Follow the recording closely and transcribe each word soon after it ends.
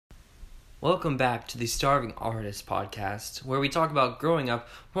Welcome back to the Starving Artist podcast, where we talk about growing up,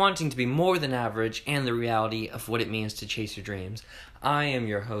 wanting to be more than average, and the reality of what it means to chase your dreams. I am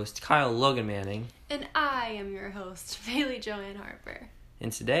your host, Kyle Logan Manning. And I am your host, Bailey Joanne Harper.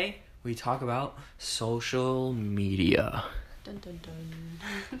 And today, we talk about social media. Dun dun dun.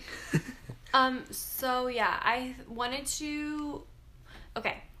 I wanted to...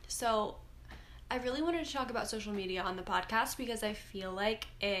 Okay, so I really wanted to talk about social media on the podcast because I feel like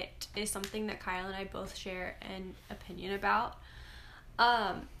it is something that Kyle and I both share an opinion about.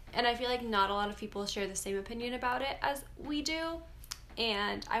 And I feel like not a lot of people share the same opinion about it as we do.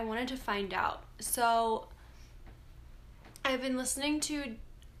 And I wanted to find out. So I've been listening to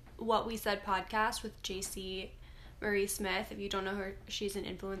What We Said podcast with JC Marie Smith. If you don't know her, she's an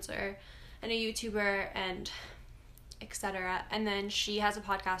influencer and a YouTuber and etc. And then she has a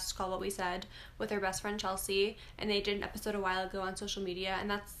podcast called What We Said with her best friend Chelsea, and they did an episode a while ago on social media, and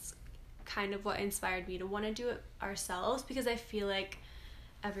that's kind of what inspired me to want to do it ourselves, because I feel like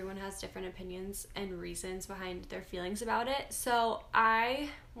everyone has different opinions and reasons behind their feelings about it. So I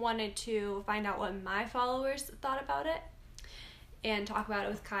wanted to find out what my followers thought about it and talk about it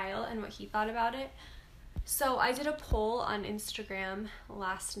with Kyle and what he thought about it. So I did a poll on Instagram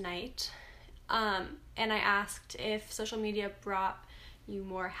last night, and I asked if social media brought you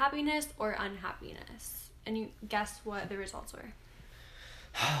more happiness or unhappiness. And you guess what the results were.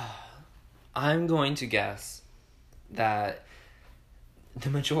 I'm going to guess that the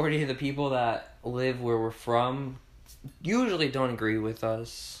majority of the people that live where we're from usually don't agree with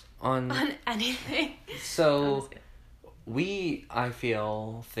us on anything. So I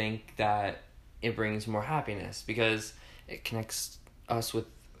feel, think that it brings more happiness because it connects us with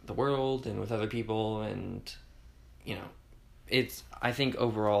the world and with other people, and it's, I think,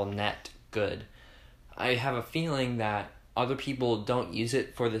 overall net good. I have a feeling that other people don't use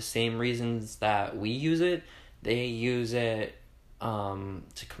it for the same reasons that we use it. They use it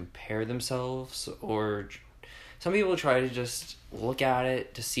to compare themselves, or some people try to just look at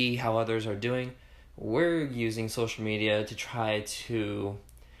it to see how others are doing. We're using social media to try to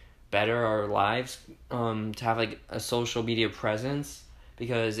better our lives, to have like a social media presence,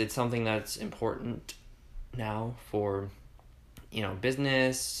 because it's something that's important now for,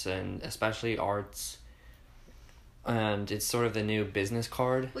 business and especially arts. And it's sort of the new business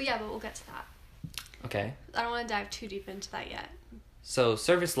card. Well, yeah, but we'll get to that. Okay. I don't want to dive too deep into that yet. So,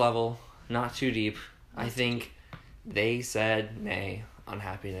 surface level, not too deep. I think they said nay on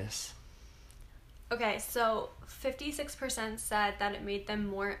happiness. Okay, so 56% said that it made them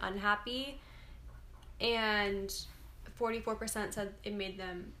more unhappy, and 44% said it made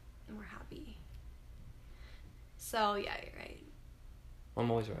them more happy. So, yeah, you're right. I'm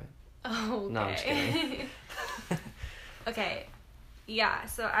always right. Oh, okay. No, I'm just kidding. Okay, yeah,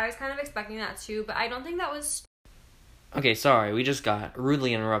 so I was kind of expecting that too, but I don't think that was... Okay, sorry, we just got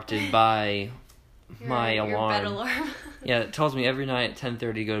rudely interrupted by my alarm. Your bed alarm. Yeah, it tells me every night at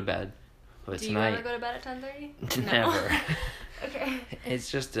 10:30 to go to bed. But Do tonight, you ever go to bed at 10:30? Never. Okay. It's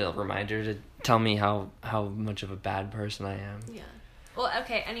just a reminder to tell me how much of a bad person I am. Yeah. Well,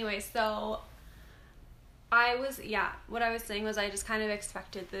 okay, anyway, so what I was saying was I just kind of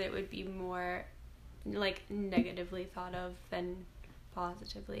expected that it would be more, like, negatively thought of than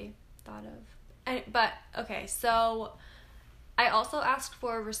positively thought of. But, okay, so I also asked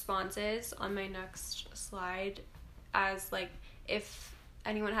for responses on my next slide as, like, if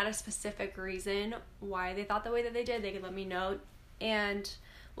anyone had a specific reason why they thought the way that they did, they could let me know, and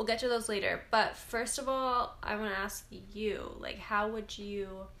we'll get to those later. But first of all, I want to ask you, like, what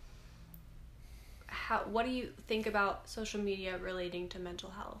do you think about social media relating to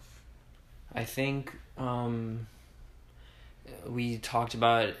mental health? I think we talked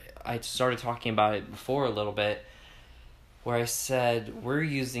about it. I started talking about it before a little bit, where I said we're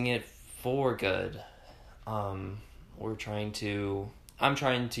using it for good. I'm trying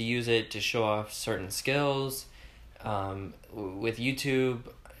to use it to show off certain skills. With YouTube,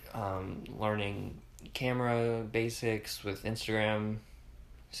 learning camera basics. With Instagram,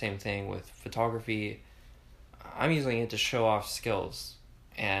 same thing. With photography, I'm using it to show off skills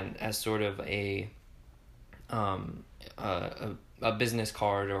and as sort of a business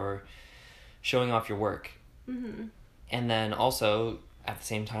card, or showing off your work. Mm-hmm. And then also at the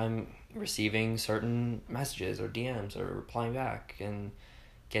same time receiving certain messages or DMs, or replying back and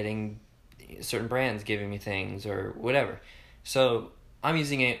getting certain brands giving me things or whatever. So I'm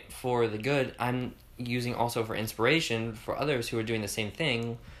using it for the good. I'm using also for inspiration for others who are doing the same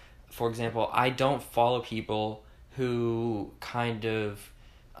thing. For example, I don't follow people who kind of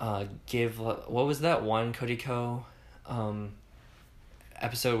give, what was that one Cody Co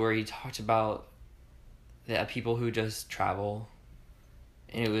episode where he talked about the people who just travel,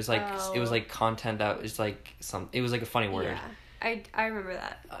 and it was like content that was like it was like a funny word. Yeah, I remember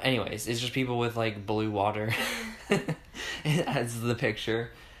that. Anyways, it's just people with like blue water as the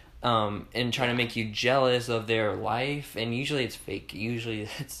picture, and trying to make you jealous of their life, and usually it's fake. Usually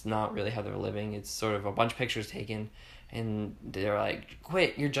it's not really how they're living. It's sort of a bunch of pictures taken, and they're like,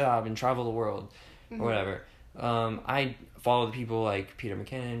 quit your job and travel the world, or whatever. I follow the people like Peter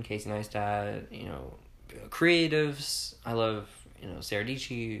McKinnon, Casey Neistat, creatives. I love, Sarah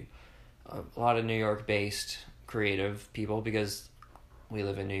Dietschy, a lot of New York based creative people because we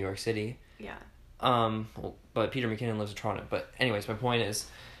live in New York City. Yeah. But Peter McKinnon lives in Toronto. But anyways, my point is,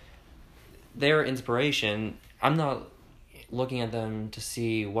 their inspiration, I'm not looking at them to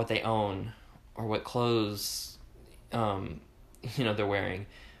see what they own or what clothes, they're wearing.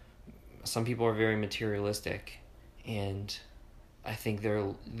 Some people are very materialistic, and I think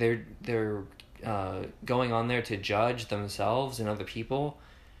they're going on there to judge themselves and other people.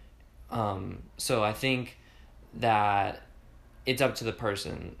 So I think that it's up to the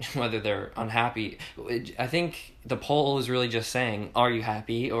person whether they're unhappy. I think the poll is really just saying, are you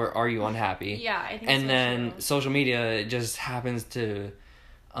happy or are you unhappy? Yeah, I think and so then too. Social media just happens to,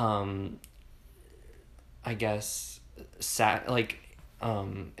 I guess,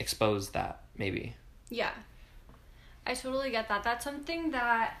 expose that, maybe. Yeah. I totally get that. That's something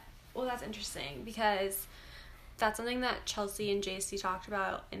that, that's interesting because that's something that Chelsea and JC talked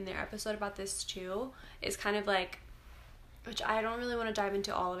about in their episode about this too, is kind of like, which I don't really want to dive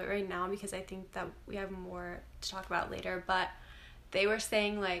into all of it right now because I think that we have more to talk about later, but they were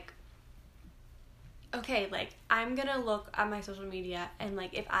saying like, okay, like I'm gonna look at my social media and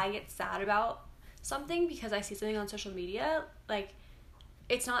like if I get sad about something because I see something on social media, like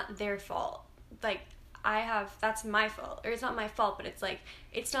it's not their fault. Like that's my fault, or it's not my fault, but it's like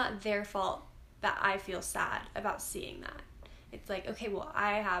it's not their fault that I feel sad about seeing that. It's like, okay, well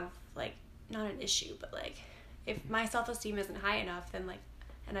I have like not an issue, but like if my self-esteem isn't high enough, then like,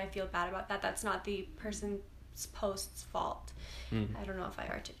 and I feel bad about that, that's not the person's post's fault. I don't know if I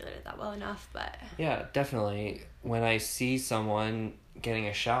articulated that well enough, but yeah, definitely. When I see someone getting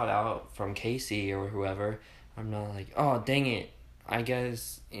a shout out from Casey or whoever, I'm not like, oh dang it, I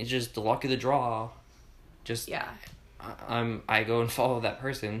guess it's just the luck of the draw. Just yeah, I go and follow that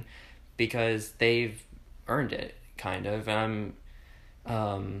person because they've earned it, kind of, and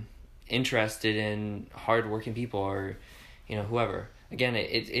I'm interested in hardworking people or whoever. Again,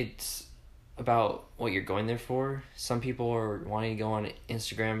 it's about what you're going there for. Some people are wanting to go on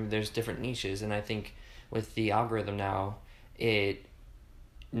Instagram. There's different niches, and I think with the algorithm now, it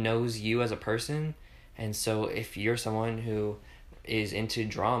knows you as a person, and so if you're someone who is into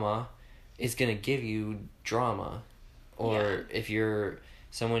drama, it's gonna give you drama. Or if you're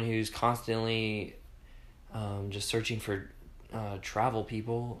someone who's constantly just searching for travel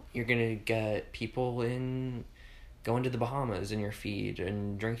people, you're gonna get people going to the Bahamas in your feed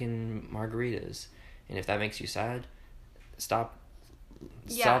and drinking margaritas. And if that makes you sad, stop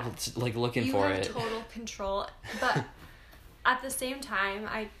like looking for it. You have total control, but at the same time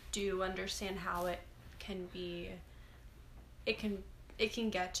I do understand how it can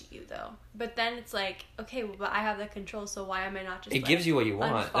get to you though. But then it's like, okay, well, but I have the control, so why am I not just gives you what you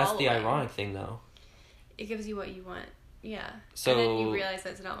want. That's the ironic thing though. It gives you what you want. Yeah. So, and then you realize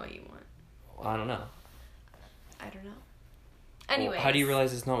that's not what you want. Well, I don't know. Anyway. Well, how do you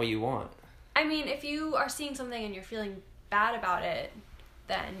realize it's not what you want? I mean, if you are seeing something and you're feeling bad about it,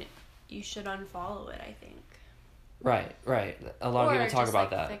 then you should unfollow it, I think. Right. A lot of people talk about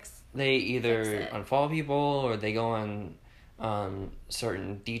that. They either unfollow people or they go on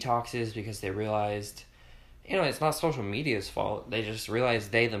certain detoxes because they realized, it's not social media's fault. They just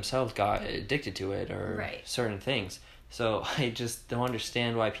realized they themselves got addicted to it or certain things. So I just don't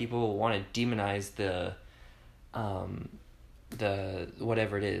understand why people want to demonize the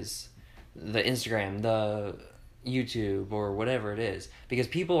whatever it is, the Instagram, the YouTube, or whatever it is, because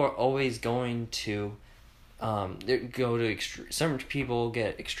people are always going to some people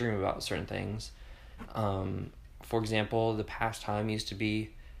get extreme about certain things. For example, the pastime used to be,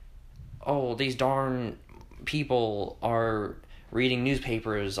 oh, these darn people are reading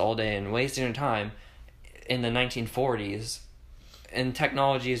newspapers all day and wasting their time in the 1940s, and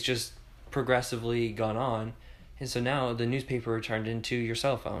technology has just progressively gone on, and so now the newspaper turned into your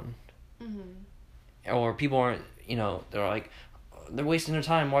cell phone. Or people aren't, they're like, they're wasting their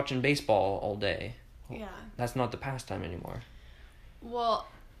time watching baseball all day. Yeah. That's not the pastime anymore. Well,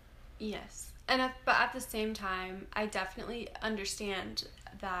 yes. But at the same time, I definitely understand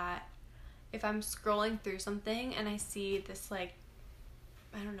that if I'm scrolling through something and I see this, like,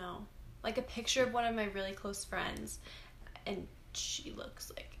 I don't know, like a picture of one of my really close friends, and she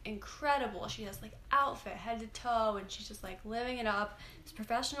looks like incredible. She has like outfit head to toe, and she's just like living it up. This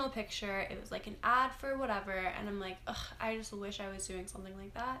professional picture. It was like an ad for whatever, and I'm like, ugh, I just wish I was doing something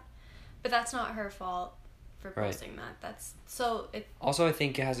like that. But that's not her fault for posting that. That's so it. Also, I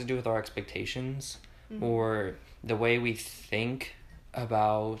think it has to do with our expectations or the way we think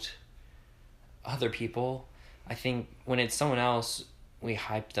about other people. I think when it's someone else, we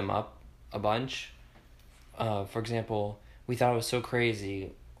hype them up a bunch. For example, we thought it was so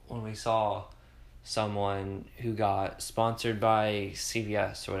crazy when we saw someone who got sponsored by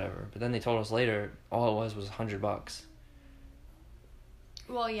CVS or whatever, but then they told us later all it was $100.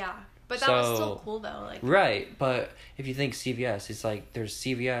 Well, yeah, but that was still cool though. Like, right, but if you think CVS, it's like there's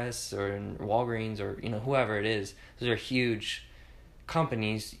CVS or Walgreens or whoever it is. Those are huge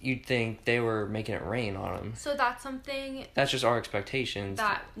companies. You'd think they were making it rain on them. So that's something. That's just our expectations.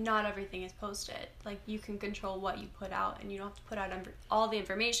 That not everything is posted. Like, you can control what you put out, and you don't have to put out all the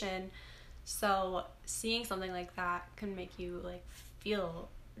information. So seeing something like that can make you like feel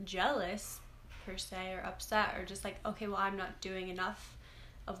jealous per se, or upset, or just like, okay, well, I'm not doing enough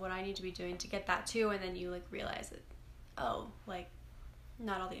of what I need to be doing to get that too. And then you like realize that, oh, like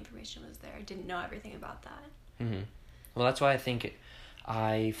not all the information was there. I didn't know everything about that. Well, that's why I think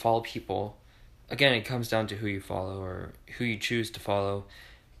I follow people. Again, it comes down to who you follow or who you choose to follow,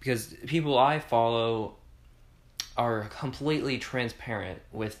 because people I follow are completely transparent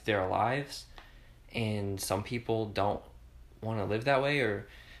with their lives, and some people don't want to live that way or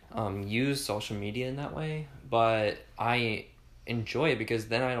use social media in that way, but I enjoy it because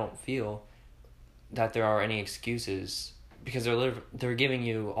then I don't feel that there are any excuses, because they're giving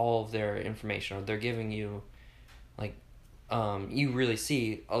you all of their information, or they're giving you like you really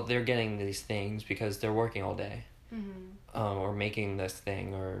see, oh, they're getting these things because they're working all day, or making this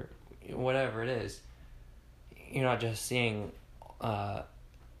thing or whatever it is. You're not just seeing all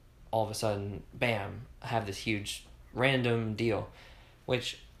of a sudden, bam, I have this huge random deal,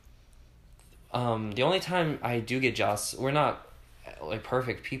 which the only time I do get jealous, we're not like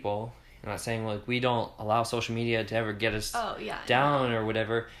perfect people. I'm not saying like we don't allow social media to ever get us down or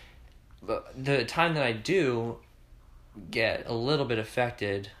whatever, but the time that I do get a little bit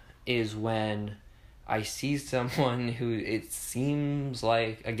affected is when I see someone who it seems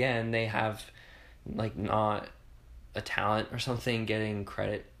like, again, they have like not a talent or something getting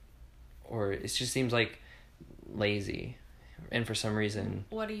credit, or it just seems like lazy, and for some reason.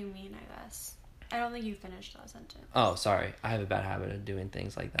 What do you mean? I guess I don't think you finished that sentence. Oh, sorry, I have a bad habit of doing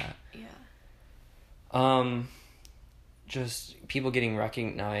things like that. Yeah. Just people getting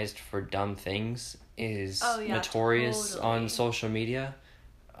recognized for dumb things is notorious totally. On social media.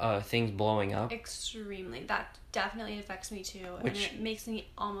 Things blowing up. Extremely. That definitely affects me too, and it makes me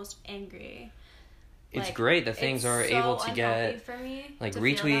almost angry. It's like, great that things are so able to get for me like to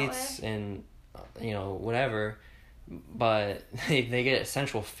retweets and whatever, but they get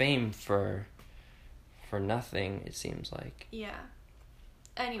essential fame for nothing, it seems like. Yeah.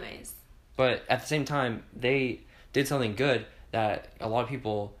 Anyways. But at the same time, they did something good that a lot of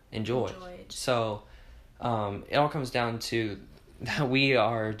people enjoyed. So it all comes down to that we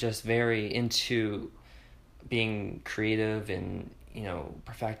are just very into being creative and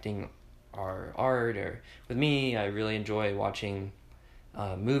perfecting our art. Or with me, I really enjoy watching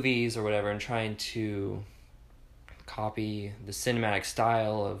movies or whatever and trying to copy the cinematic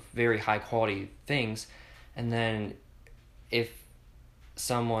style of very high quality things. And then if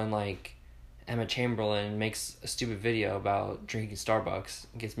someone like Emma Chamberlain makes a stupid video about drinking Starbucks,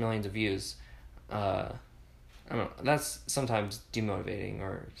 gets millions of views, I don't know, that's sometimes demotivating,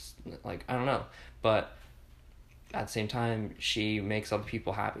 or like, I don't know, but at the same time, she makes other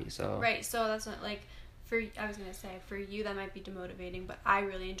people happy, so. Right, so that's not like, I was gonna say, for you that might be demotivating, but I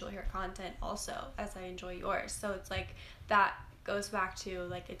really enjoy her content also, as I enjoy yours, so it's like, that goes back to,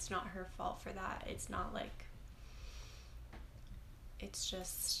 like, it's not her fault for that, it's not like, it's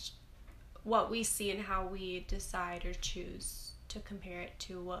just what we see and how we decide or choose to compare it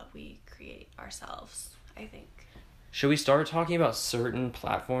to what we create ourselves, I think. Should we start talking about certain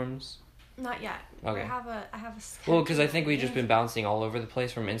platforms? Not yet. Okay. I have a Well, because I think we've just been bouncing all over the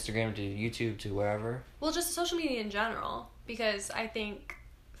place, from Instagram to YouTube to wherever. Well, just social media in general, because I think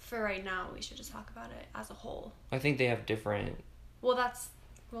for right now we should just talk about it as a whole. I think they have different. Well,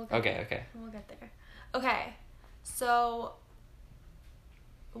 we'll get there. Okay. We'll get there. Okay, so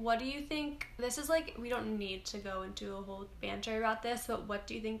what do you think? This is like, we don't need to go into a whole banter about this, but what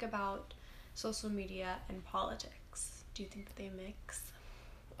do you think about social media and politics? Do you think that they mix?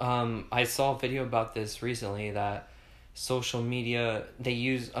 I saw a video about this recently that social media, they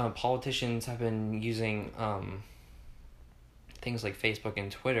use, politicians have been using things like Facebook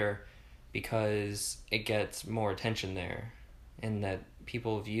and Twitter because it gets more attention there, and that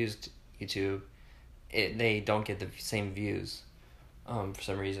people have used YouTube, they don't get the same views for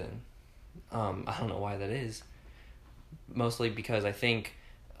some reason. I don't know why that is. Mostly because I think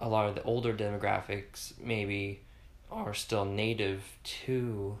a lot of the older demographics maybe are still native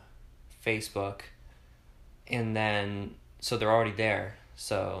to Facebook, and then so they're already there.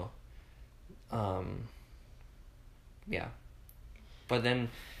 So yeah. But then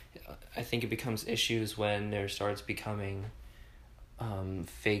I think it becomes issues when there starts becoming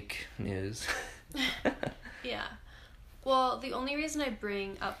fake news. Yeah. Well, the only reason I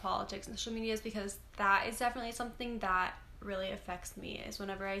bring up politics and social media is because that is definitely something that really affects me, is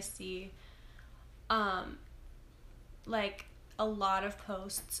whenever I see like a lot of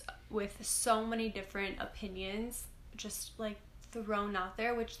posts with so many different opinions just like thrown out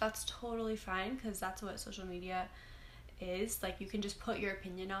there, which that's totally fine because that's what social media is. Like, you can just put your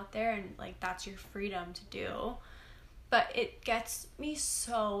opinion out there and like that's your freedom to do. But it gets me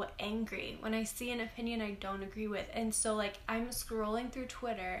so angry when I see an opinion I don't agree with. And so, like, I'm scrolling through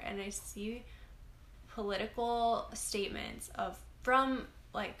Twitter and I see political statements from,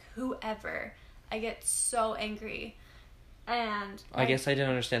 like, whoever. I get so angry. And I guess I didn't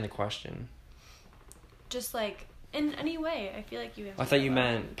understand the question. Just, like, in any way, I feel like you... I thought you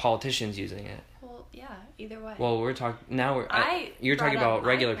meant politicians using it. Well, yeah, either way. Well, you're talking about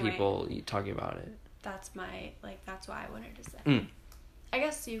regular people talking about it. That's why I wanted to say. I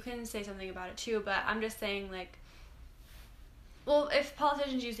guess you can say something about it too, but I'm just saying, like, well, if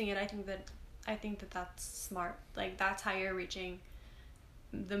politicians using it, I think that that's smart. Like, that's how you're reaching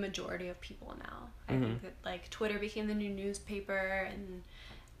the majority of people now. I think that, like, Twitter became the new newspaper, and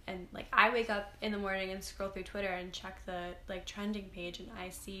like, I wake up in the morning and scroll through Twitter and check the, like, trending page, and I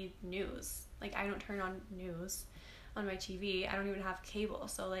see news. Like, I don't turn on news on my TV. I don't even have cable.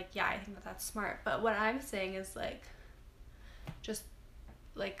 So, like, yeah, I think that that's smart. But what I'm saying is, like, just,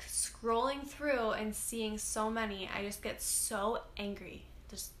 like, scrolling through and seeing so many, I just get so angry.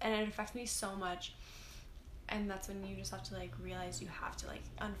 And it affects me so much. And that's when you just have to, like, realize you have to, like,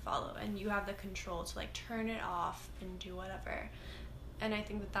 unfollow. And you have the control to, like, turn it off and do whatever. And I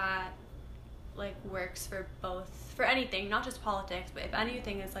think that like, works for anything, not just politics, but if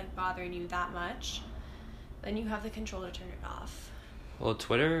anything is, like, bothering you that much, then you have the control to turn it off. Well,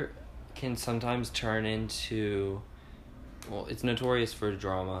 Twitter can sometimes turn into... Well, it's notorious for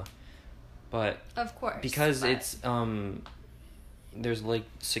drama, but... Of course. Because it's... there's, like,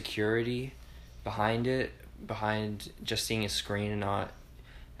 security behind it, behind just seeing a screen and not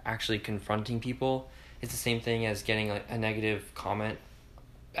actually confronting people. It's the same thing as getting a negative comment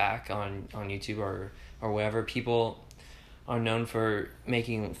back on YouTube or wherever. People are known for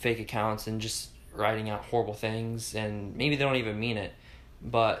making fake accounts and just writing out horrible things, and maybe they don't even mean it,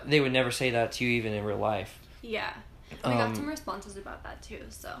 but they would never say that to you even in real life. Yeah. We got some responses about that too,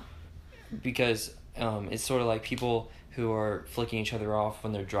 so. Because it's sort of like people who are flicking each other off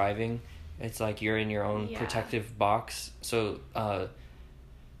when they're driving. It's like you're in your own protective box, so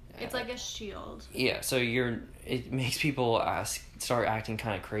it's like a shield. Yeah, so it makes people start acting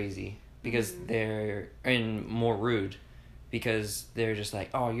kind of crazy because they're more rude, because they're just like,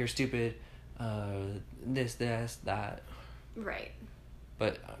 oh, you're stupid, this, that. Right.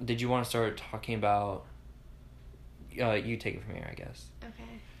 But did you want to start talking about... you take it from here, I guess. Okay.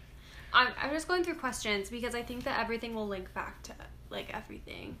 I'm just going through questions because I think that everything will link back to, like,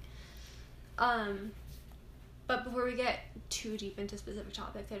 everything. But before we get too deep into specific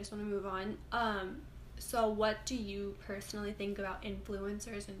topics, I just want to move on. So what do you personally think about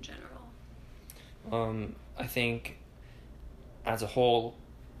influencers in general? I think as a whole,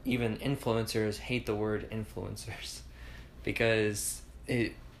 even influencers hate the word influencers because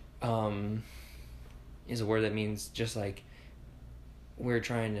it is a word that means just like we're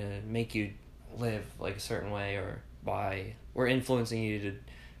trying to make you live like a certain way, or we're influencing you to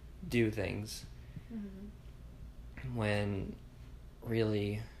do things. When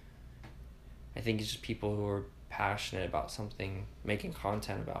really, I think it's just people who are passionate about something making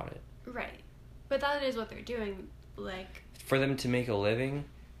content about it. Right. But that is what they're doing. Like, for them to make a living,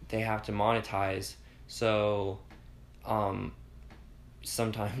 they have to monetize. So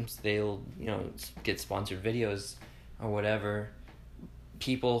sometimes they'll, get sponsored videos or whatever.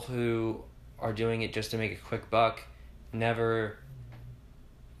 People who are doing it just to make a quick buck never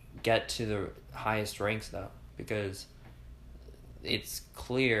get to the highest ranks, though, because it's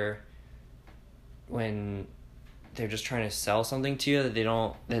clear when they're just trying to sell something to you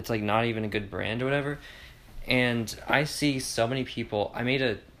that that's like not even a good brand or whatever, And I see so many people. I made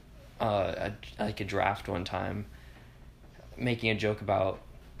a draft one time, making a joke about,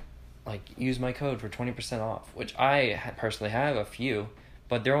 like, use my code for 20% off, which I personally have a few,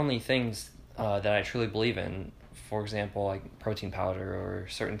 but they're only things that I truly believe in. For example, like protein powder or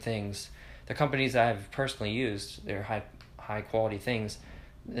certain things. The companies that I've personally used, they're high quality things.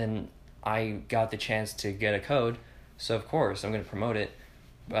 Then I got the chance to get a code, so of course I'm going to promote it.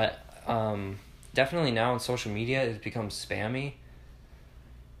 But definitely now on social media it's become spammy,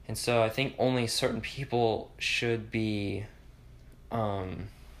 and so I think only certain people should be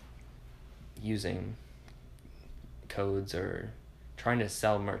using codes or trying to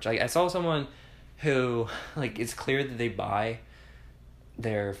sell merch. Like, I saw someone who, like, it's clear that they buy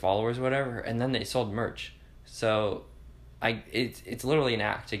their followers or whatever, and then they sold merch. So it's literally an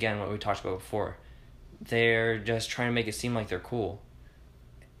act, again, what we talked about before. They're just trying to make it seem like they're cool,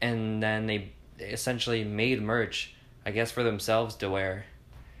 and then they essentially made merch, I guess, for themselves to wear,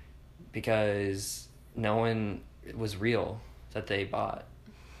 because no one was real that they bought.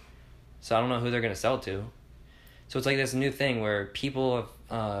 So I don't know who they're going to sell to. So it's like this new thing where people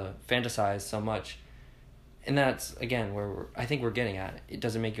have fantasized so much. And that's, again, where I think we're getting at. It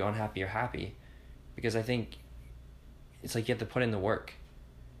doesn't make you unhappy or happy. Because I think it's like you have to put in the work.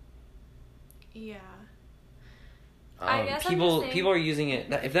 Yeah. I guess people are using it.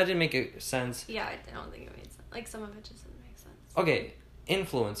 If that didn't make sense. Yeah, I don't think it made sense. Like, some of it just didn't make sense. Okay,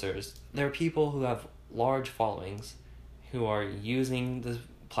 influencers. There are people who have large followings who are using the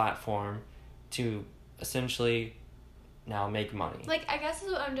platform to essentially now make money. Like, I guess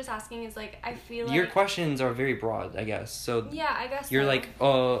what I'm just asking is, like, I feel like... Your questions are very broad, I guess. So yeah, I guess you're so. like,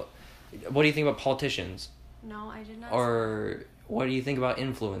 what do you think about politicians? No, I did not. Or what do you think about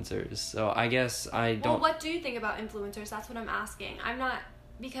influencers? So I guess I don't... Well, what do you think about influencers? That's what I'm asking. I'm not...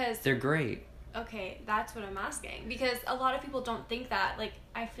 Because... They're great. Okay, that's what I'm asking. Because a lot of people don't think that. Like,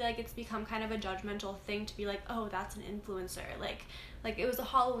 I feel like it's become kind of a judgmental thing to be like, oh, that's an influencer. Like it was a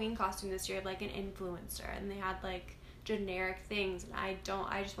Halloween costume this year, like an influencer. And they had, like, generic things. And I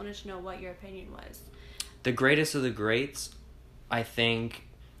just wanted to know what your opinion was. The greatest of the greats, I think,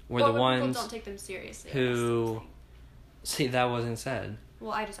 were the ones... people don't take them seriously. Who... See, that wasn't said.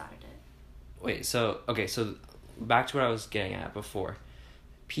 Well, I just added it. Wait, so back to what I was getting at before.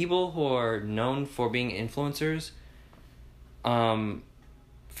 People who are known for being influencers, for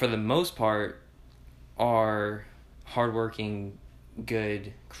the most part, are hardworking,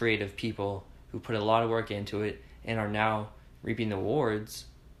 good, creative people who put a lot of work into it and are now reaping the rewards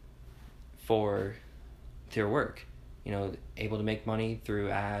for their work. You know, able to make money through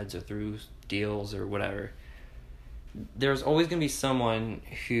ads or through deals or whatever. There's always going to be someone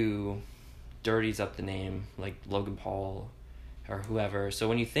who dirties up the name, like Logan Paul or whoever. So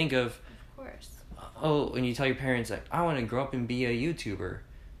when you think of course. When you tell your parents, like, I want to grow up and be a YouTuber,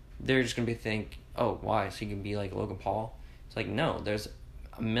 they're just going to think, oh, why? So you can be like Logan Paul? It's like, no, there's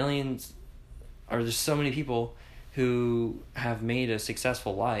there's so many people who have made a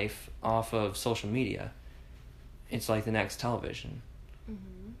successful life off of social media. It's like the next television.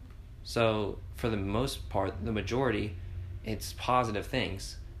 Mm-hmm. So for the most part, the majority, it's positive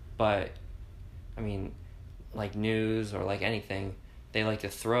things. But, I mean, like news or like anything, they like to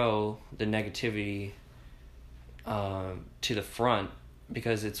throw the negativity to the front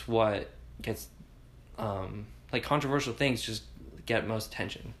because it's what gets... like controversial things just get most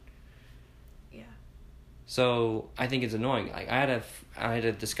attention. Yeah. So I think it's annoying. Like I had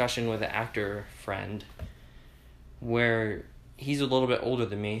a discussion with an actor friend where he's a little bit older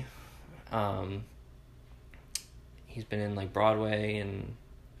than me. He's been in like Broadway and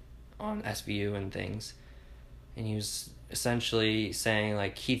on SVU and things, and he was essentially saying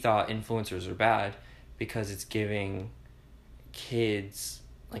like he thought influencers are bad because it's giving kids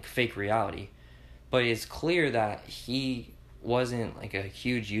like fake reality. But it's clear that he wasn't like a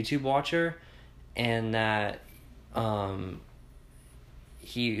huge YouTube watcher, and that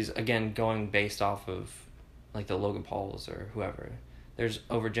he's, again, going based off of like the Logan Pauls or whoever. There's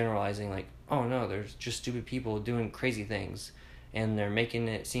overgeneralizing, like, oh no, there's just stupid people doing crazy things, and they're making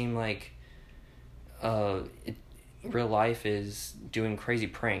it seem like real life is doing crazy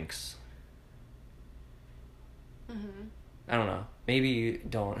pranks. Mm-hmm. I don't know. Maybe you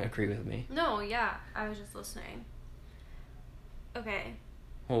don't agree with me. No, yeah. I was just listening. Okay.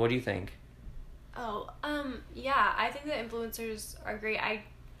 Well, what do you think? Oh, yeah. I think that influencers are great.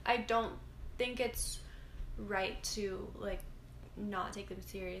 I don't think it's right to, like, not take them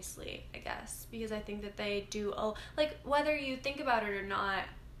seriously, I guess. Because I think that they do... like, whether you think about it or not...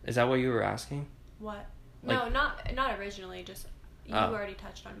 Is that what you were asking? What? Like, no, not originally. Just... You already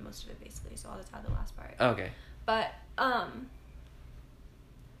touched on most of it, basically, so I'll just add the last part. Okay. But,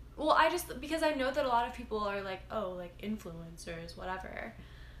 well, because I know that a lot of people are like, oh, like, influencers, whatever.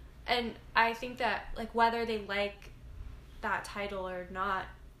 And I think that, like, whether they like that title or not,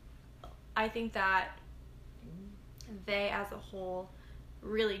 I think that they, as a whole,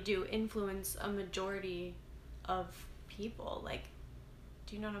 really do influence a majority of people. Like,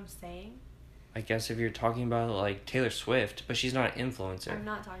 do you know what I'm saying? I guess if you're talking about, like, Taylor Swift, but she's not an influencer. I'm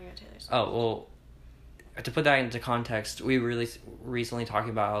not talking about Taylor Swift. Oh, well, to put that into context, we really recently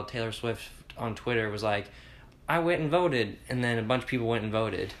talking about how Taylor Swift on Twitter was like, I went and voted, and then a bunch of people went and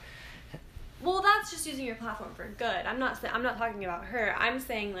voted. Well, that's just using your platform for good. I'm not talking about her. I'm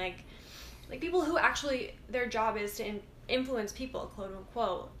saying, like people who actually, their job is to influence people, quote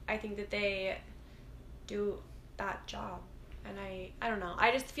unquote. I think that they do that job. And I don't know.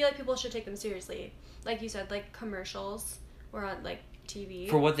 I just feel like people should take them seriously. Like you said, like, commercials were on, like, TV.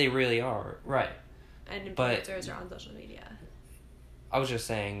 For what they really are, right. And influencers are on social media. I was just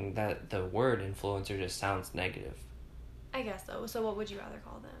saying that the word influencer just sounds negative. I guess so. So what would you rather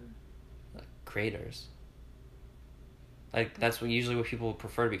call them? Like, creators. Like, that's usually what people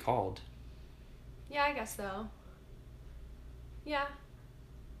prefer to be called. Yeah, I guess so. Yeah.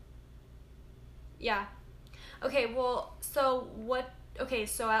 Yeah. Okay, well, so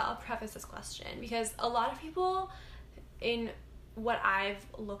I'll preface this question, because a lot of people, in what I've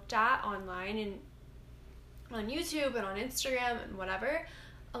looked at online and on YouTube and on Instagram and whatever,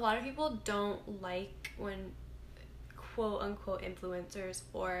 a lot of people don't like when quote unquote influencers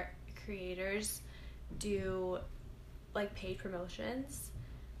or creators do, like, paid promotions.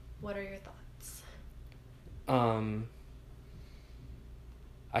 What are your thoughts?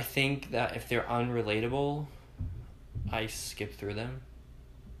 I think that if they're unrelatable, I skip through them.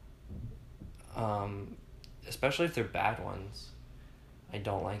 Especially if they're bad ones. I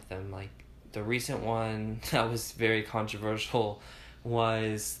don't like them. Like, the recent one that was very controversial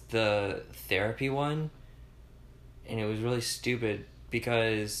was the therapy one. And it was really stupid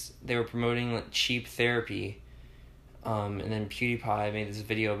because they were promoting, like, cheap therapy. And then PewDiePie made this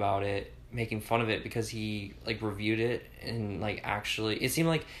video about it, making fun of it because he, like, reviewed it and, like, actually, it seemed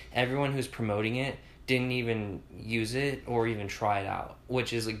like everyone who's promoting it didn't even use it or even try it out,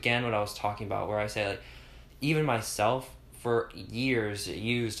 which is, again, what I was talking about, where I say, like, even myself for years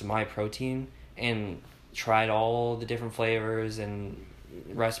used MyProtein and tried all the different flavors and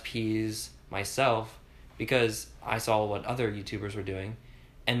recipes myself because I saw what other YouTubers were doing,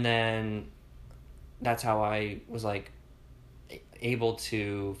 and then that's how I was, like, able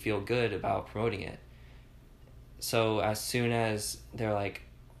to feel good about promoting it. So as soon as they're like,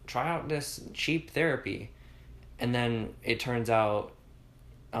 try out this cheap therapy, and then it turns out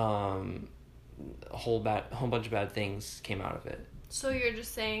a whole bunch of bad things came out of it. So you're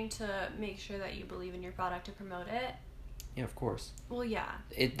just saying to make sure that you believe in your product to promote it? Yeah, of course. Well, yeah.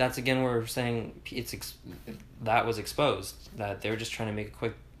 That's again where we're saying that was exposed, that they were just trying to make a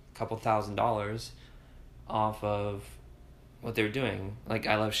quick couple $1,000s off of what they were doing. Like,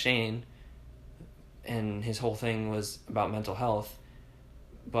 I Love Shane, and his whole thing was about mental health.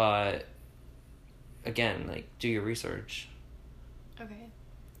 But again, like, do your research. Okay.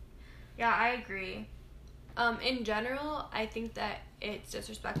 Yeah, I agree. In general, I think that it's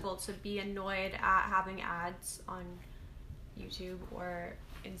disrespectful to be annoyed at having ads on YouTube or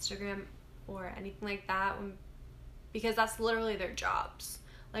Instagram or anything like that, because that's literally their jobs.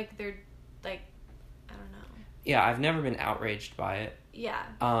 Like, they're, like, I don't know. Yeah, I've never been outraged by it. Yeah.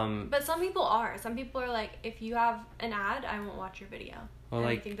 But some people are. Some people are like, if you have an ad, I won't watch your video. Well, and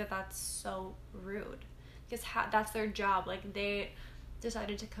like, I think that that's so rude, because that's their job. Like, they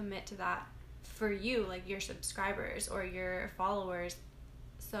decided to commit to that for you, like, your subscribers or your followers,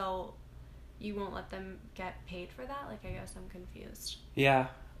 so you won't let them get paid for that? Like, I guess I'm confused. Yeah,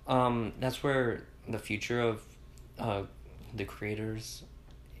 that's where the future of the creators,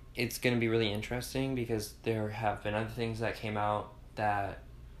 it's going to be really interesting, because there have been other things that came out that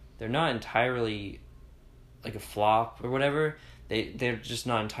they're not entirely, like, a flop or whatever. They're just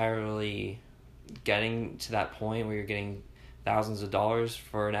not entirely getting to that point where you're getting thousands of dollars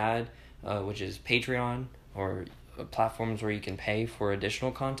for an ad, which is Patreon or platforms where you can pay for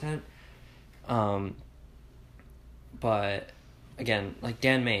additional content. But again, like,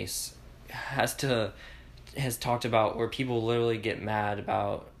 Dan Mace has talked about where people literally get mad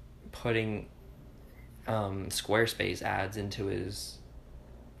about putting Squarespace ads into his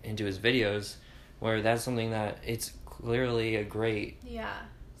videos, where that's something that it's clearly a great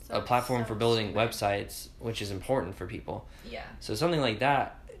a platform for building websites, which is important for people. Yeah. So something like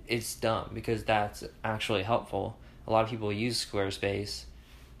that, it's dumb, because that's actually helpful. a lot of people use Squarespace,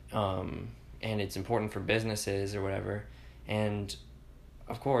 and it's important for businesses or whatever. And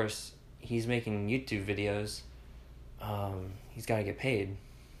of course, he's making YouTube videos. He's got to get paid.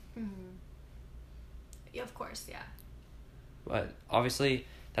 Yeah, of course, yeah. But obviously,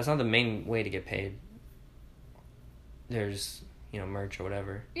 that's not the main way to get paid. There's, merch or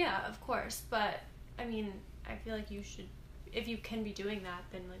whatever. Yeah, of course. But, I mean, I feel like you should, if you can be doing that,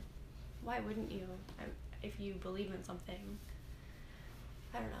 then, like, why wouldn't you? If you believe in something.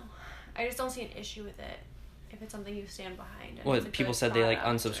 I don't know. I just don't see an issue with it if it's something you stand behind. And Well, people said they,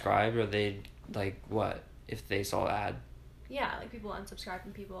 unsubscribed, or they, what? If they saw ad. Yeah, people unsubscribe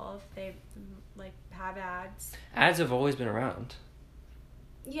from people if they, have ads. Ads have always been around.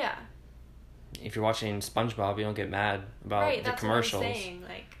 Yeah. If you're watching SpongeBob, you don't get mad about the commercials. Right, that's what I'm saying.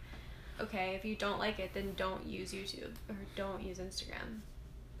 Okay, if you don't like it, then don't use YouTube or don't use Instagram.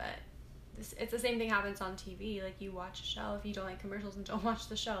 But it's the same thing happens on TV. You watch a show. If you don't like commercials, and don't watch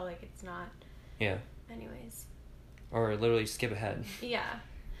the show. It's not... Yeah. Anyways. Or literally skip ahead. Yeah.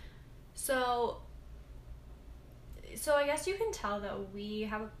 So I guess you can tell that we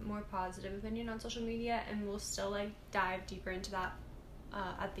have a more positive opinion on social media, and we'll still dive deeper into that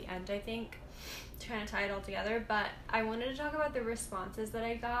at the end, I think, to kind of tie it all together. But I wanted to talk about the responses that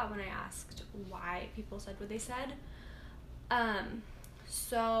I got when I asked why people said what they said.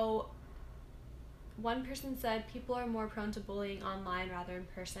 So one person said people are more prone to bullying online rather in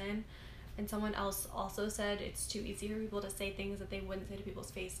person. And someone else also said it's too easy for people to say things that they wouldn't say to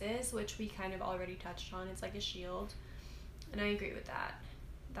people's faces, which we kind of already touched on. It's like a shield. And I agree with that.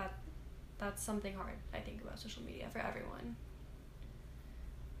 That's something hard, I think, about social media for everyone.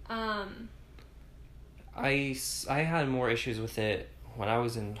 I had more issues with it when I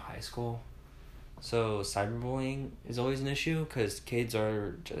was in high school. So cyberbullying is always an issue because kids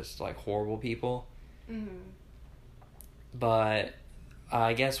are just horrible people. Mm-hmm. But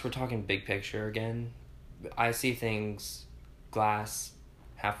I guess we're talking big picture again. I see things glass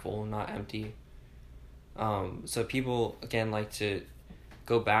half full, not empty. So people, again, like to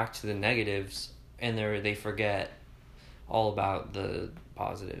go back to the negatives, and they forget all about the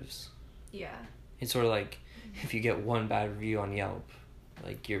positives. Yeah. It's sort of like if you get one bad review on Yelp,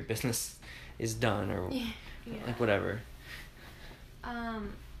 your business is done, or whatever.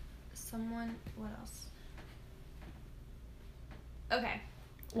 What else? Okay.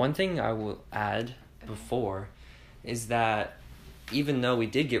 One thing I will add before is that even though we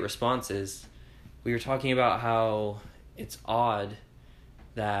did get responses, we were talking about how it's odd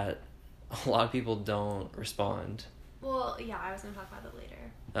that a lot of people don't respond. Well, yeah, I was going to talk about that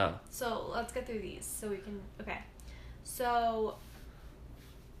later. Oh. So let's get through these so we can... Okay. So...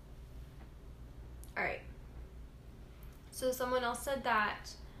 Alright. So someone else said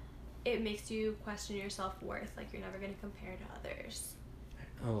that it makes you question your self-worth. You're never going to compare to others.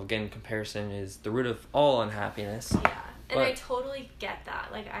 Oh, again, comparison is the root of all unhappiness. Yeah. And I totally get that.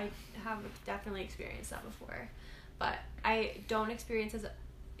 I have definitely experienced that before. But I don't experience it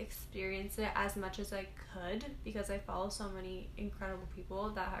as much as I could because I follow so many incredible people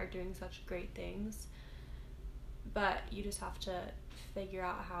that are doing such great things. But you just have to figure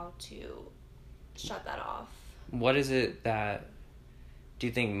out how to shut that off. What is it that do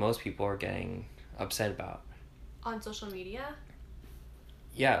you think most people are getting upset about? On social media?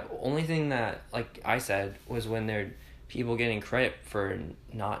 Yeah, only thing that, I said, was when there are people getting credit for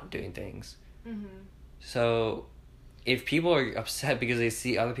not doing things. Mm-hmm. So, if people are upset because they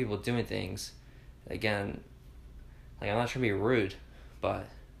see other people doing things, again, I'm not trying to be rude, but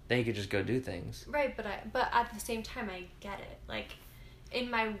they could just go do things. Right, but at the same time, I get it.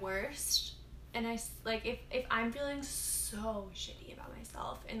 In my worst, and if I'm feeling so shitty about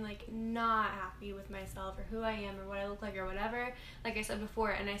myself and not happy with myself or who I am or what I look like or whatever, like I said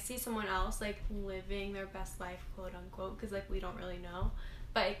before, and I see someone else living their best life, quote unquote, because we don't really know,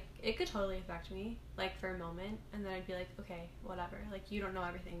 but it could totally affect me for a moment, and then I'd be okay, whatever, you don't know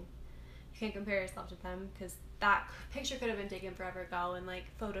everything, you can't compare yourself to them because that picture could have been taken forever ago and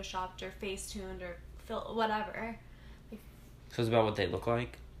photoshopped or face-tuned or whatever. So it's about what they look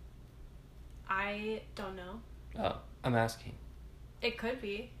like? I don't know. Oh, I'm asking. It could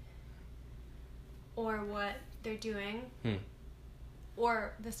be. Or what they're doing.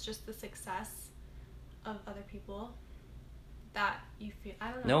 Or just the success of other people that you feel.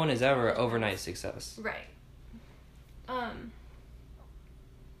 I don't know. No one is ever overnight success. Right.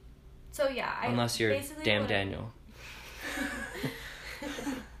 So yeah, unless you're damn Daniel.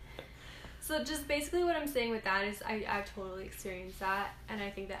 So just basically what I'm saying with that is I've totally experienced that, and I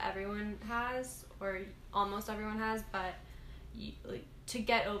think that everyone has, or almost everyone has, but to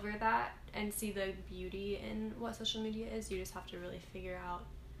get over that and see the beauty in what social media is, you just have to really figure out,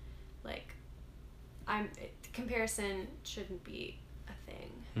 like, comparison shouldn't be a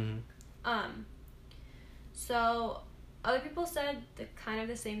thing. So other people said kind of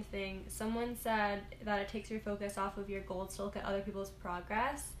the same thing. Someone said that it takes your focus off of your goals to look at other people's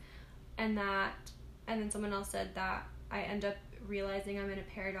progress, and then someone else said that I end up realizing I'm in a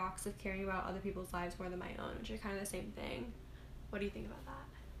paradox of caring about other people's lives more than my own, which are kind of the same thing. What do you think about that?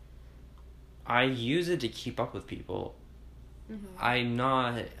 I use it to keep up with people. I'm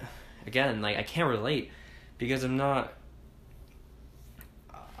not, again, like, I can't relate because I'm not,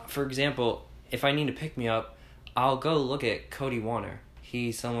 for example, if I need to pick me up, I'll go look at Cody Warner.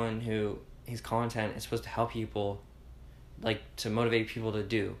 He's someone who, his content is supposed to help people, like, to motivate people to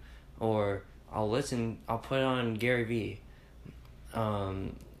do. Or I'll put on Gary Vee, or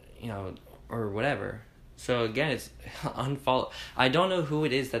whatever. So again, it's unfollow. I don't know who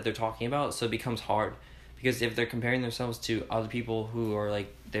it is that they're talking about, so it becomes hard. Because if they're comparing themselves to other people who are,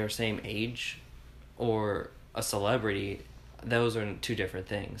 like, their same age or a celebrity, those are two different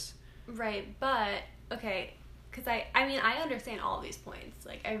things. Right, but, okay, because I understand all of these points.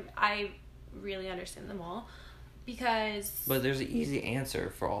 Like, I really understand them all. Because... But there's an easy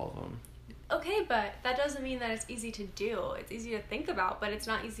answer for all of them. Okay, but that doesn't mean that it's easy to do. It's easy to think about, but it's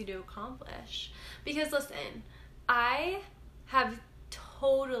not easy to accomplish. Because, listen, I have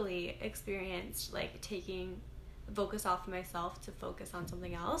totally experienced, like, taking the focus off of myself to focus on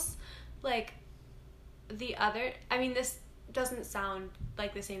something else. Like, this doesn't sound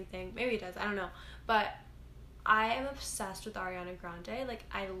like the same thing. Maybe it does, I don't know. But I am obsessed with Ariana Grande. Like,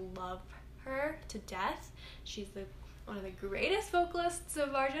 I love her to death. She's one of the greatest vocalists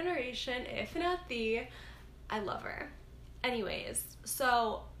of our generation, if not the. I love her. Anyways,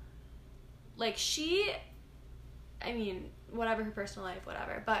 so, like, whatever her personal life,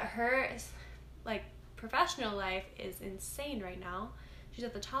 whatever, but her, like, professional life is insane right now. She's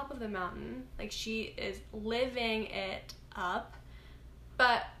at the top of the mountain. Like, she is living it up.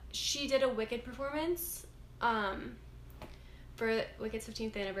 But she did a Wicked performance for Wicked's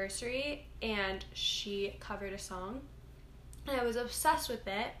 15th anniversary, and she covered a song. And I was obsessed with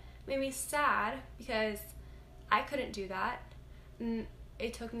it. It made me sad because I couldn't do that. And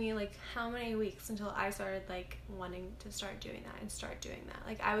it took me, like, how many weeks until I started, like, wanting to start doing that and start doing that.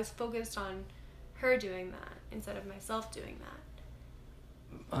 Like, I was focused on her doing that instead of myself doing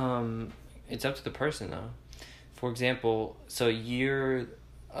that. It's up to the person, though. For example, so you're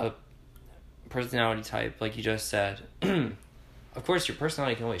a personality type, like you just said. Of course, your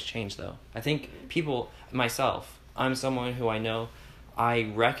personality can always change, though. I think myself, I'm someone who I know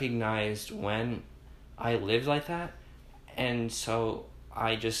I recognized when I lived like that, and so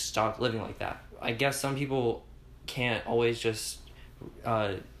I just stopped living like that. I guess some people can't always just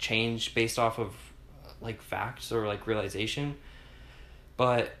change based off of, like, facts or, like, realization.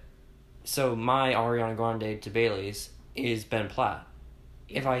 But, so my Ariana Grande to Bailey's is Ben Platt.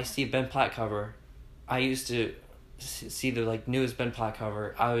 If I see a Ben Platt cover, I used to see the, like, newest Ben Platt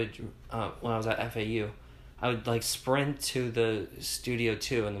cover. I would, when I was at FAU, I would, like, sprint to the studio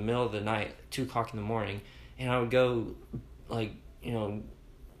 2 in the middle of the night, 2 o'clock in the morning, and I would go, like,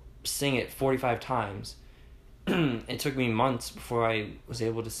 sing it 45 times. It took me months before I was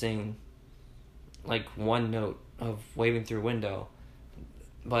able to sing, like, one note of Waving Through a Window.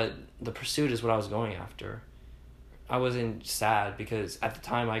 But the pursuit is what I was going after. I wasn't sad because at the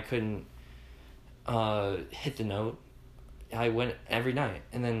time I couldn't hit the note. I went every night,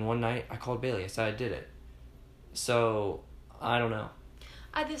 and then one night I called Bailey. I said I did it. So, I don't know.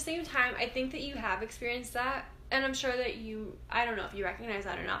 At the same time, I think that you have experienced that, and I'm sure that I don't know if you recognize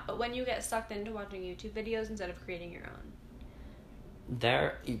that or not, but when you get sucked into watching YouTube videos instead of creating your own.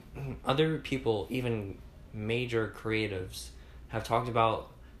 Other people, even major creatives, have talked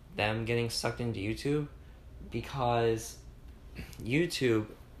about them getting sucked into YouTube because YouTube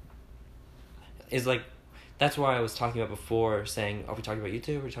is, like, that's why I was talking about before, saying, are we talking about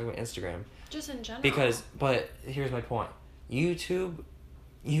YouTube or are we talking about Instagram? Just in general. But here's my point. YouTube,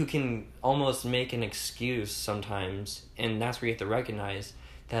 you can almost make an excuse sometimes, and that's where you have to recognize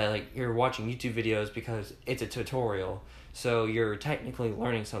that, like, you're watching YouTube videos because it's a tutorial, so you're technically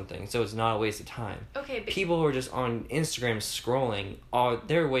learning something, so it's not a waste of time. Okay, but people who are just on Instagram scrolling,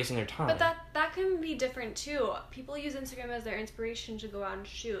 they're wasting their time. But that can be different too. People use Instagram as their inspiration to go out and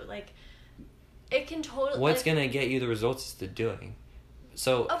shoot. Like, it can totally. What's gonna get you the results is the doing.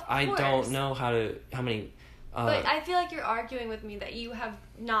 So I don't know how many. But I feel like you're arguing with me that you have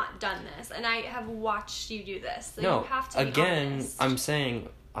not done this, and I have watched you do this. So no, you have to be again, honest. I'm saying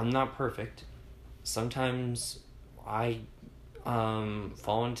I'm not perfect. Sometimes I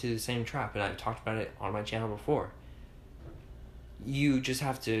fall into the same trap, and I've talked about it on my channel before. You just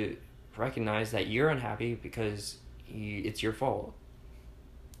have to recognize that you're unhappy because it's your fault.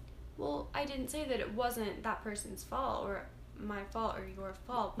 Well, I didn't say that it wasn't that person's fault or my fault or your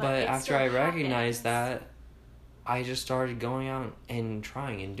fault. But after I recognized that, I just started going out and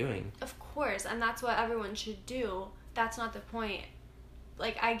trying and doing. Of course, and that's what everyone should do. That's not the point.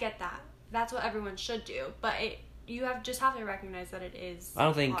 Like, I get that. That's what everyone should do. But you just have to recognize that it is I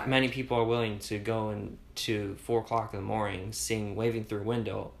don't think hard. many people are willing to go into 4 o'clock in the morning, waving through a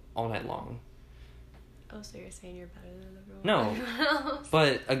window all night long. Oh, so you're saying you're better than everyone? No.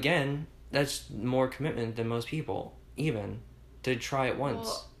 But again, that's more commitment than most people, even, to try it once.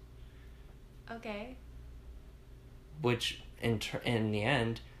 Well, okay. Which, in the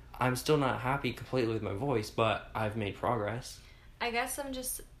end, I'm still not happy completely with my voice, but I've made progress. I guess I'm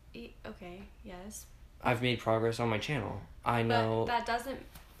just... Okay, yes. I've made progress on my channel. I know that doesn't...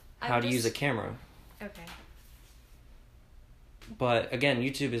 how to use a camera. Okay. But again,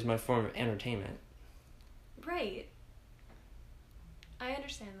 YouTube is my form of entertainment. Right. I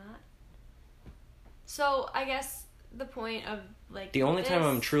understand that. So, I guess the point of, like... The only time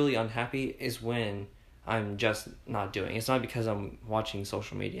I'm truly unhappy is when I'm just not doing. It's not because I'm watching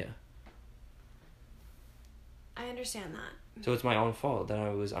social media. I understand that. So it's my own fault that I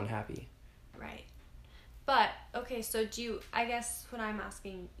was unhappy. Right. But, okay, so I guess what I'm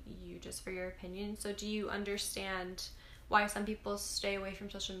asking you, just for your opinion, so do you understand why some people stay away from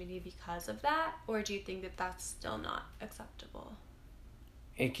social media because of that? Or do you think that that's still not acceptable?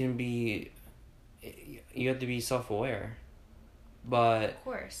 It can be... You have to be self-aware. But... Of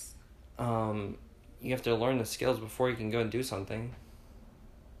course. You have to learn the skills before you can go and do something.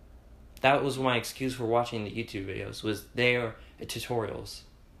 That was my excuse for watching the YouTube videos, was they are tutorials.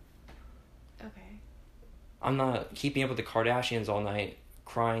 Okay. I'm not keeping up with the Kardashians all night,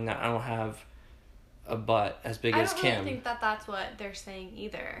 crying that I don't have a butt as big as Kim. I don't really think that that's what they're saying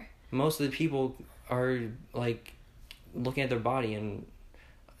either. Most of the people are, like, looking at their body and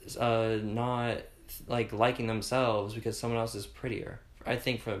not, like, liking themselves because someone else is prettier. I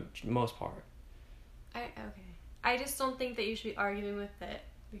think for the most part. Okay. I just don't think that you should be arguing with it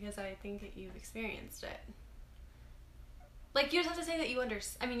because I think that you've experienced it. Like, you just have to say that you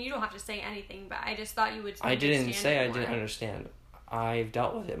understand. I mean, you don't have to say anything, but I just thought you would I didn't say I didn't understand. I've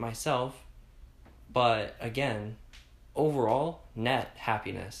dealt with it myself. But, again, overall, net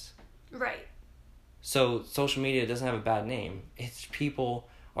happiness. Right. So, social media doesn't have a bad name. It's people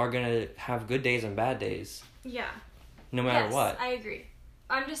are going to have good days and bad days. Yeah. No matter what. I agree.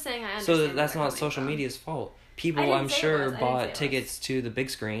 I'm just saying I understand. So that's not social media's fault. People, I'm sure, bought tickets to the big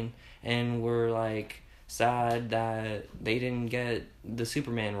screen and were, like, sad that they didn't get the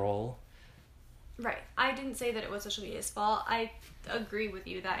Superman role. Right. I didn't say that it was social media's fault. I agree with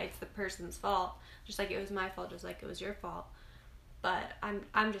you that it's the person's fault, just like it was my fault, just like it was your fault. But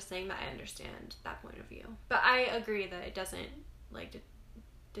I'm just saying that I understand that point of view. But I agree that it doesn't, like,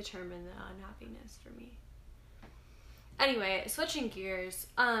 determine the unhappiness for me. Anyway, switching gears,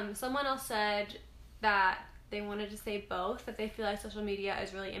 someone else said that they wanted to say both, that they feel like social media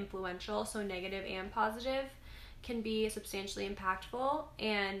is really influential, so negative and positive can be substantially impactful,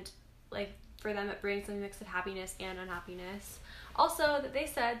 and, like, for them it brings a mix of happiness and unhappiness. Also, that they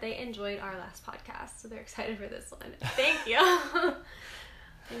said they enjoyed our last podcast, so they're excited for this one. Thank you!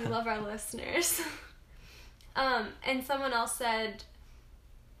 We love our listeners. And someone else said...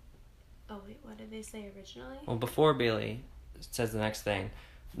 Oh, wait, what did they say originally? Well, before Bailey says the next thing,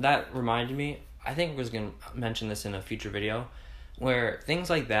 that reminded me, I think I was going to mention this in a future video, where things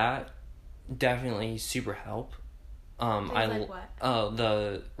like that definitely super help. Like what?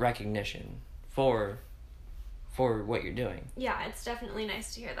 The recognition for what you're doing. Yeah, it's definitely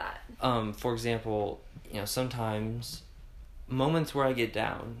nice to hear that. For example, sometimes moments where I get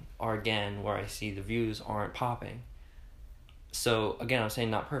down are, again, where I see the views aren't popping. So, again, I'm saying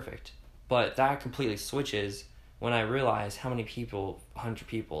not perfect. But that completely switches when I realize how many people 100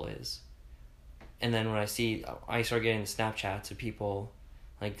 people is. And then when I start getting Snapchats of people,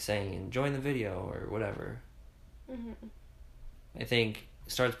 like, saying, enjoying the video or whatever. Mm-hmm. I think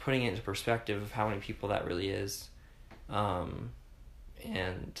it starts putting it into perspective of how many people that really is. And,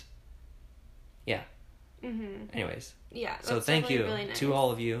 yeah. Mm-hmm. Anyways. Yeah. So thank you really nice. to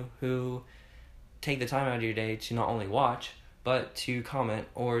all of you who take the time out of your day to not only watch, but to comment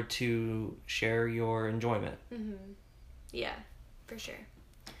or to share your enjoyment. Mm-hmm. Yeah, for sure.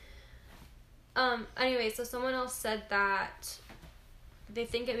 Anyway, so someone else said that they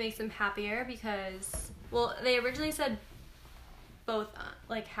think it makes them happier because, well, they originally said both,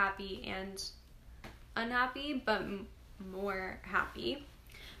 like, happy and unhappy, but more happy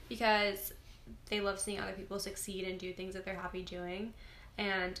because they love seeing other people succeed and do things that they're happy doing.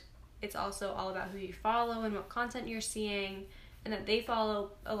 And it's also all about who you follow and what content you're seeing, and that they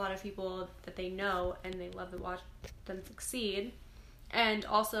follow a lot of people that they know and they love to watch them succeed. And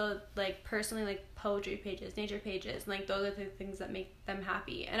also, like, personally, like, poetry pages, nature pages, like, those are the things that make them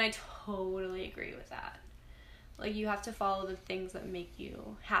happy. And I totally agree with that. Like, you have to follow the things that make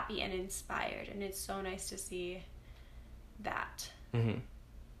you happy and inspired. And it's so nice to see that. Mm-hmm.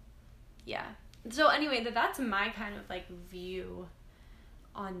 Yeah. So, anyway, that's my kind of, like, view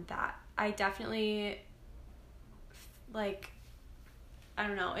on that. I definitely, like, I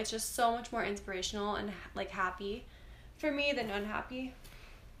don't know. It's just so much more inspirational and, like, happy for me than unhappy.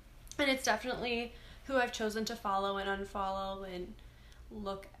 And it's definitely who I've chosen to follow and unfollow and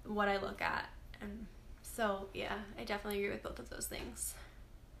what I look at. And so, yeah, I definitely agree with both of those things.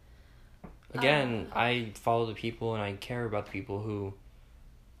 Again, I follow the people and I care about the people who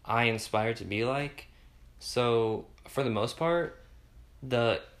I inspire to be like. So, for the most part,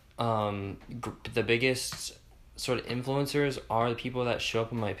 the biggest sort of influencers are the people that show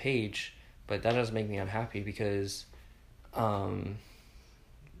up on my page, but that doesn't make me unhappy because I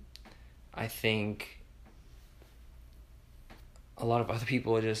think a lot of other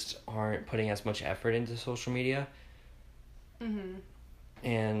people just aren't putting as much effort into social media. Mm-hmm.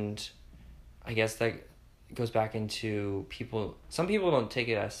 And I guess that goes back into some people don't take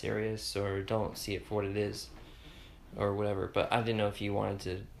it as serious or don't see it for what it is or whatever, but I didn't know if you wanted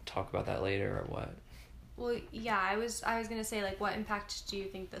to talk about that later or what. Well, yeah, I was gonna say, like, what impact do you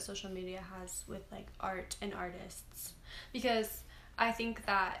think that social media has with, like, art and artists? Because I think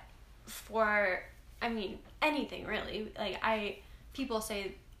that anything really, like, people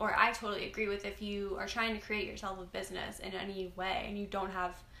say, or I totally agree with, if you are trying to create yourself a business in any way and you don't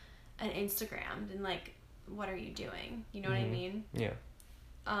have an Instagram, then, like, what are you doing? You know what I mean? Yeah.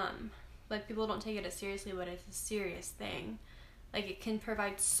 Like, people don't take it as seriously, but it's a serious thing. Like, it can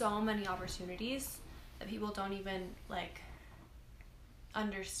provide so many opportunities that people don't even, like,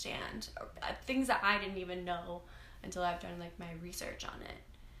 understand. Or, things that I didn't even know until I've done, like, my research on it.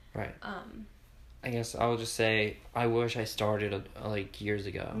 Right. I guess I'll just say I wish I started like years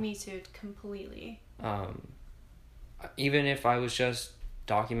ago. Me too, completely. Even if I was just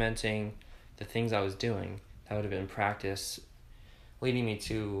documenting the things I was doing, that would have been practice leading me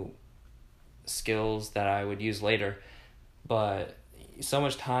to skills that I would use later. But so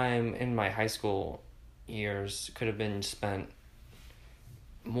much time in my high school years could have been spent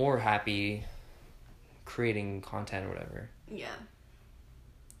more happy creating content or whatever. Yeah.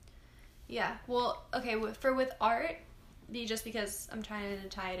 Yeah, well, okay, with art, just because I'm trying to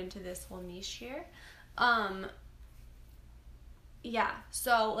tie it into this whole niche here, yeah,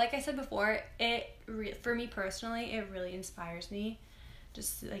 so, like I said before, for me personally, it really inspires me,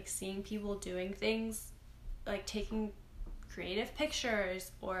 just, like, seeing people doing things, like, taking creative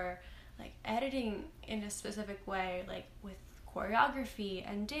pictures, or, like, editing in a specific way, like, with choreography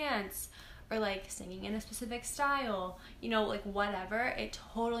and dance, or, like, singing in a specific style, you know, like, whatever. It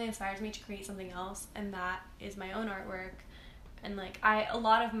totally inspires me to create something else, and that is my own artwork. And, like, a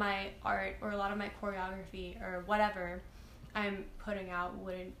lot of my art, or a lot of my choreography, or whatever I'm putting out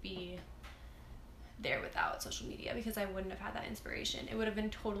wouldn't be there without social media, because I wouldn't have had that inspiration. It would have been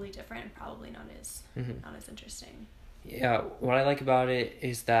totally different and probably not as interesting. Yeah, what I like about it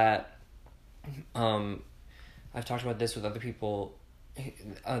is that I've talked about this with other people,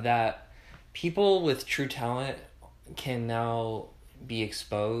 that people with true talent can now be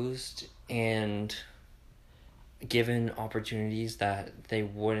exposed and given opportunities that they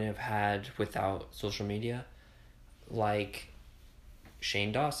wouldn't have had without social media, like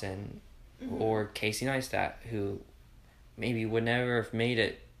Shane Dawson or Casey Neistat, who maybe would never have made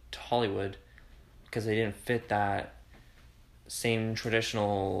it to Hollywood because they didn't fit that same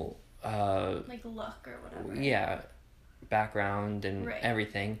traditional like, look or whatever. Yeah, background and right.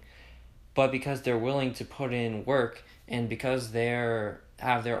 everything. But because they're willing to put in work, and because they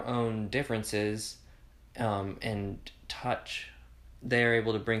have their own differences and touch, they're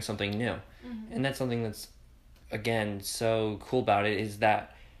able to bring something new. Mm-hmm. And that's something that's, again, so cool about it, is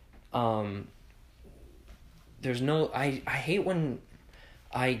that there's no... I hate when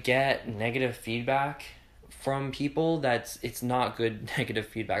I get negative feedback from people it's not good negative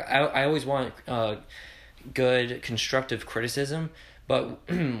feedback. I always want good constructive criticism, but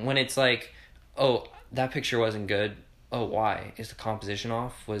when it's like, oh, that picture wasn't good, oh, why? Is the composition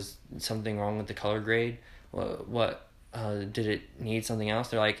off? Was something wrong with the color grade? What did it need something else?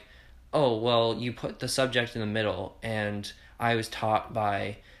 They're like, oh, well, you put the subject in the middle, and I was taught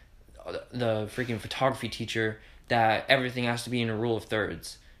by the freaking photography teacher that everything has to be in a rule of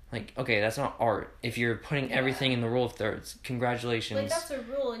thirds. Like, okay, that's not art. If you're putting everything in the rule of thirds, congratulations. Like, that's a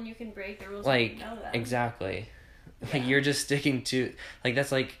rule, and you can break the rules like, when you know them. Exactly. Yeah. Like, you're just sticking to... Like,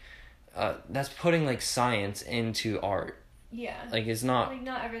 that's putting, like, science into art. Yeah. Like, it's not... Like,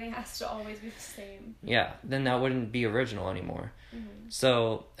 not everything has to always be the same. Yeah, then that wouldn't be original anymore. Mm-hmm.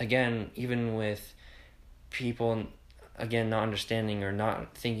 So, again, even with people, again, not understanding or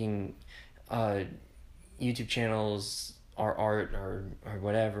not thinking YouTube channels are art or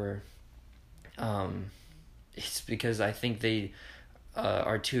whatever, it's because I think they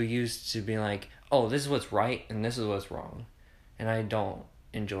are too used to being like, oh, this is what's right and this is what's wrong. And I don't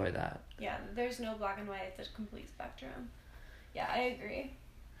enjoy that. Yeah, there's no black and white. It's a complete spectrum. Yeah, I agree.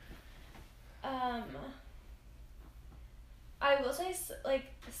 I will say, like,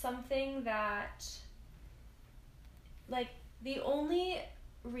 something that, like, the only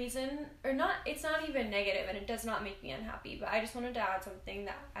reason, or not, it's not even negative and it does not make me unhappy, but I just wanted to add something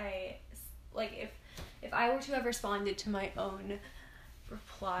that I, like, if I were to have responded to my own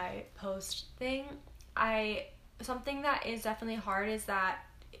reply post thing, something that is definitely hard is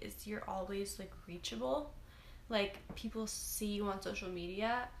you're always, like, reachable. Like, people see you on social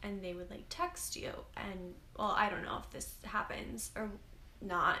media and they would, like, text you, and, well, I don't know if this happens or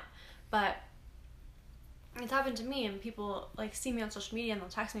not, but it's happened to me, and people, like, see me on social media and they'll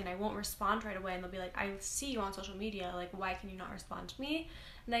text me and I won't respond right away, and they'll be like, I see you on social media, like, why can you not respond to me?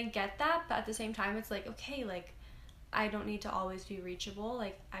 And I get that, but at the same time, it's like, okay, like, I don't need to always be reachable.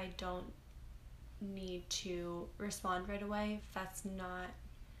 Like, I don't need to respond right away if that's not...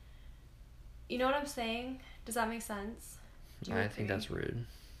 You know what I'm saying? Does that make sense? I think that's rude.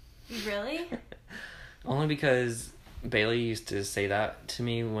 Really? Only because Bailey used to say that to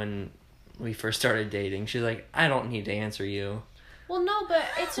me when we first started dating. She's like, I don't need to answer you. Well, no, but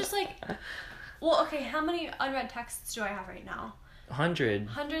it's just like... Well, okay, how many unread texts do I have right now? 100.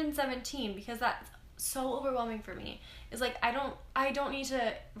 117, because that's so overwhelming for me. It's like, I don't need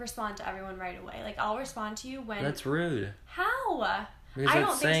to respond to everyone right away. Like, I'll respond to you when... That's rude. How? Because I that's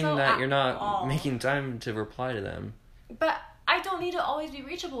don't saying think so that you're not all. making time to reply to them. But I don't need to always be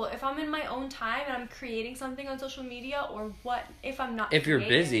reachable. If I'm in my own time and I'm creating something on social media, or what if I'm not If creating? you're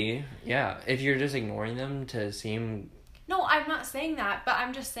busy, yeah. If you're just ignoring them to seem... No, I'm not saying that, but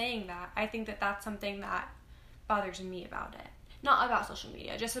I'm just saying that. I think that that's something that bothers me about it. Not about social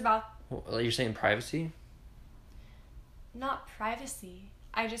media, just about... Well, you're saying privacy? Not privacy.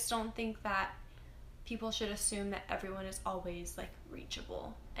 I just don't think that people should assume that everyone is always, like,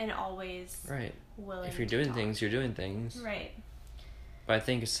 reachable and always right. willing If you're to doing talk. things, you're doing things. Right. But I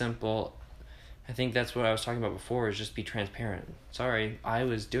think it's simple. I think that's what I was talking about before, is just be transparent. Sorry, I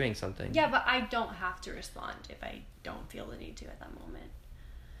was doing something. Yeah, but I don't have to respond if I don't feel the need to at that moment.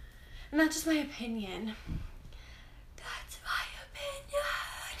 And that's just my opinion. That's my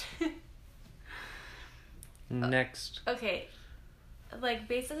opinion. Next. Okay. Like,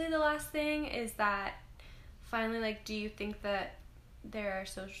 basically the last thing is that, finally, like, do you think that there are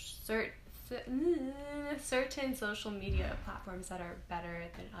certain social media platforms that are better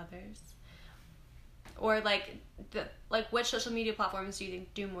than others? Or, like, which social media platforms do you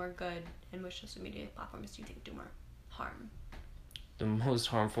think do more good, and which social media platforms do you think do more harm? The most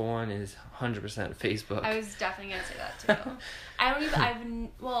harmful one is 100% Facebook. I was definitely going to say that, too. I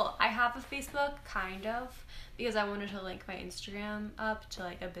have a Facebook, kind of, because I wanted to link my Instagram up to,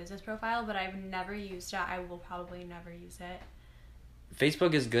 like, a business profile, but I've never used it. I will probably never use it.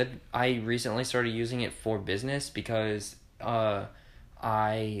 Facebook is good. I recently started using it for business because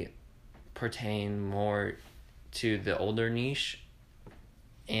I pertain more to the older niche,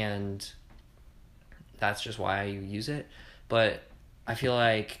 and that's just why I use it. But I feel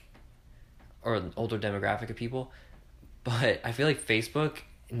like, or an older demographic of people, but I feel like Facebook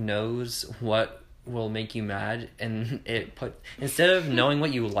knows what will make you mad, and instead of knowing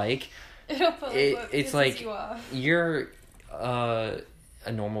what you like, it's like, you're a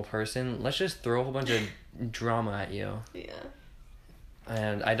normal person, let's just throw a whole bunch of drama at you. Yeah.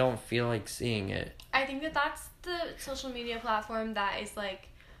 And I don't feel like seeing it. I think that that's the social media platform that is, like,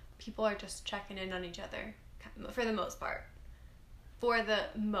 people are just checking in on each other, for the most part. For the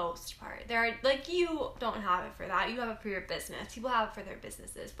most part. There are, like, you don't have it for that. You have it for your business. People have it for their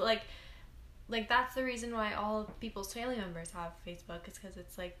businesses. But, like that's the reason why all of people's family members have Facebook, is because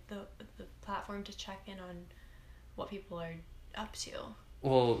it's, like, the platform to check in on what people are up to.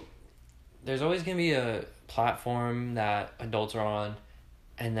 Well, there's always going to be a platform that adults are on,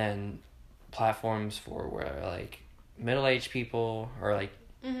 and then platforms for where, like, middle-aged people or, like,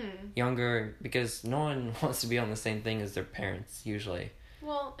 younger, because no one wants to be on the same thing as their parents, usually.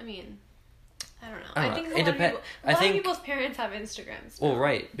 Well, I mean, I don't know. I I don't think know. a lot of people, I think people's parents have Instagrams. well, now,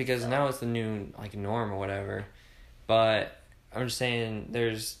 right, because so. now it's the new like norm or whatever. But I'm just saying,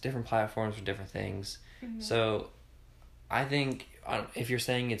 there's different platforms for different things. Mm-hmm. So, I think if you're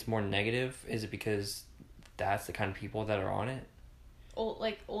saying it's more negative, is it because that's the kind of people that are on it?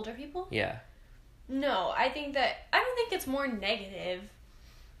 Like older people? Yeah. No, I don't think it's more negative.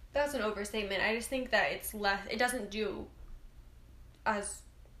 That's an overstatement. I just think that it's less. It doesn't do as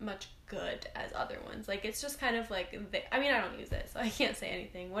much good as other ones. Like, it's just kind of like, I mean, I don't use it, so I can't say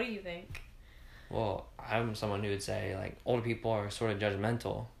anything. What do you think? Well, I'm someone who would say, like, older people are sort of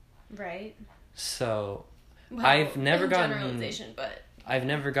judgmental. Right. So, Well, I've never gotten... generalization, but... I've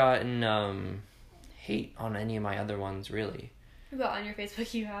never gotten hate on any of my other ones, really. But on your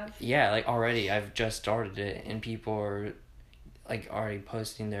Facebook you have? Yeah, like, already. I've just started it, and people are, like, already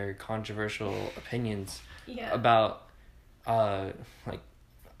posting their controversial opinions about, like,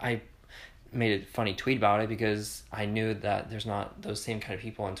 I made a funny tweet about it because I knew that there's not those same kind of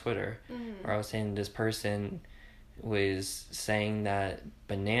people on Twitter. Mm-hmm. Where I was saying this person was saying that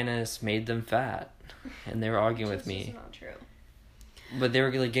bananas made them fat, and they were arguing with me. That's not true. But they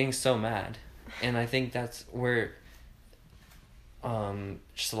were like getting so mad, and I think that's where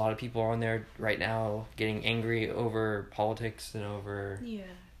just a lot of people are on there right now getting angry over politics and over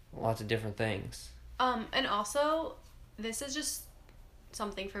lots of different things. And also, this is just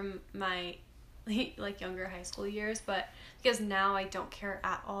something from my like younger high school years, but because now I don't care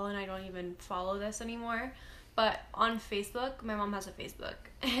at all and I don't even follow this anymore. But on Facebook, my mom has a Facebook,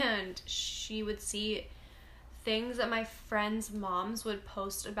 and she would see things that my friends' moms would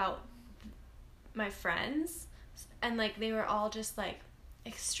post about my friends, and like they were all just like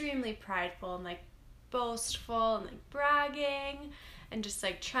extremely prideful and like boastful and like bragging and just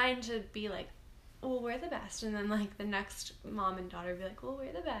like trying to be like, well, we're the best, and then like the next mom and daughter would be like, well,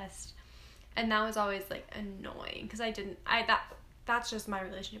 we're the best, and that was always like annoying because that's just my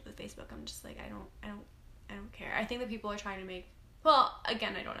relationship with Facebook. I'm just like, I don't care. I think that people are trying to make, well,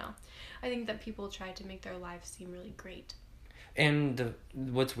 again, I don't know. I think that people try to make their lives seem really great. And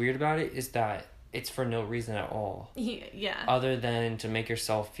what's weird about it is that it's for no reason at all. Yeah. Other than to make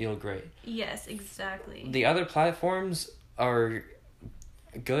yourself feel great. Yes, exactly. The other platforms are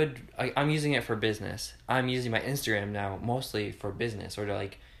good. I'm using it for business. I'm using my Instagram now mostly for business, or to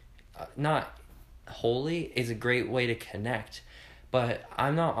like, not wholly, is a great way to connect. But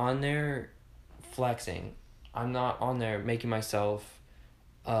I'm not on there flexing. I'm not on there making myself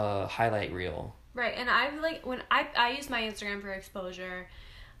highlight reel. Right, and I've like, when I use my Instagram for exposure,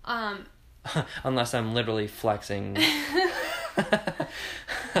 unless I'm literally flexing.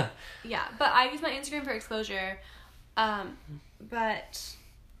 Yeah, but I use my Instagram for exposure, but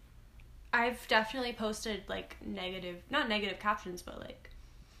I've definitely posted like not negative captions, but like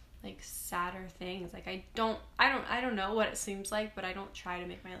sadder things. Like I don't know what it seems like, but I don't try to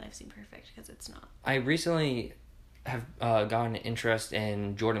make my life seem perfect because it's not. I recently have gotten an interest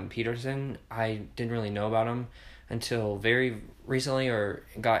in Jordan Peterson. I didn't really know about him until very recently, or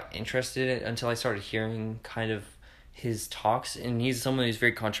got interested in it until I started hearing kind of his talks, and he's someone who's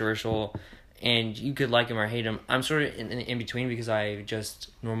very controversial, and you could like him or hate him. I'm sort of in between because I just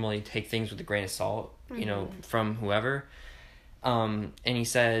normally take things with a grain of salt, you know, from whoever. And he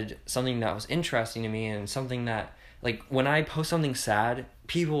said something that was interesting to me, and something that, like, when I post something sad,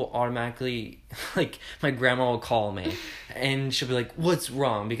 people automatically, like, my grandma will call me, and she'll be like, what's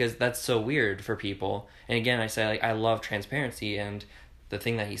wrong? Because that's so weird for people. And again, I say, like, I love transparency, and the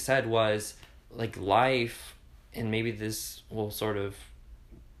thing that he said was, like, life, and maybe this will sort of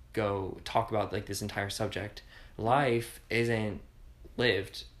talk about, like, this entire subject. Life isn't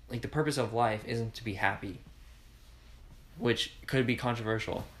lived. Like, the purpose of life isn't to be happy. Which could be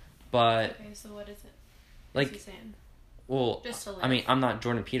controversial, but... Okay, so what is it? Like, what's he saying? Well, just to live. I mean, I'm not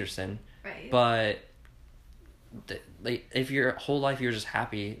Jordan Peterson, right? But like, if your whole life you're just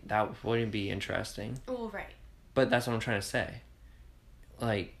happy, that wouldn't be interesting. Oh, right. But that's what I'm trying to say.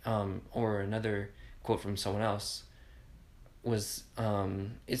 Like, or another quote from someone else was,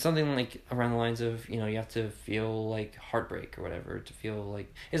 it's something like around the lines of, you know, you have to feel like heartbreak or whatever to feel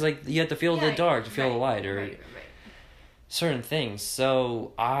like, it's like you have to feel the dark to feel the light, or right. certain things.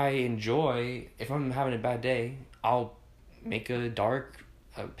 So I enjoy, if I'm having a bad day, I'll make a dark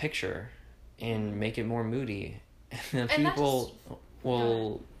picture and make it more moody, and then people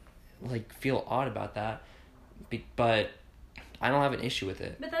will like feel odd about that, but I don't have an issue with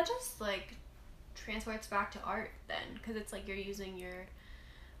it. But that just like transports back to art then, because it's like you're using your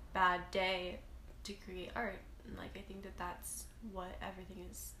bad day to create art, and like I think that that's what everything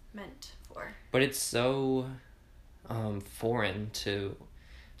is meant for. But it's so foreign to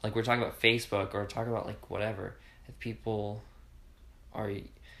like we're talking about Facebook or talking about like whatever, if people are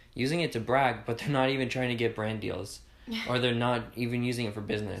using it to brag, but they're not even trying to get brand deals, or they're not even using it for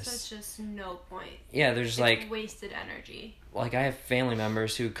business. So it's just no point. Yeah, they're just it's like wasted energy. Like I have family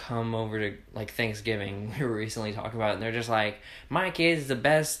members who come over to like Thanksgiving. We were recently talking about it, and they're just like, my kid is the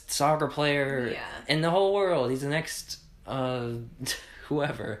best soccer player in the whole world. He's the next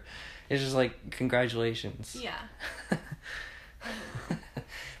whoever. It's just like, congratulations. Yeah.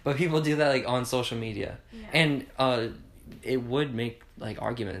 But people do that like on social media. Yeah. And it would make like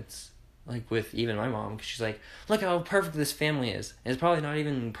arguments, like with even my mom, because she's like, look how perfect this family is. And it's probably not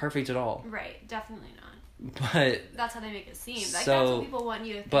even perfect at all. Right, definitely not. But that's how they make it seem. Like, that's so, what people want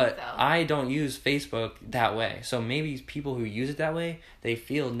you to think, but though. I don't use Facebook that way. So maybe people who use it that way, they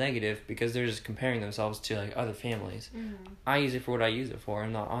feel negative because they're just comparing themselves to like other families. Mm-hmm. I use it for what I use it for.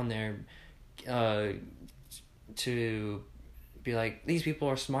 I'm not on there to be like, these people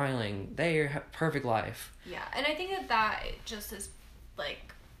are smiling. They have perfect life. Yeah, and I think that just is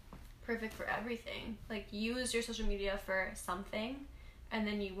like perfect for everything. Like, use your social media for something, and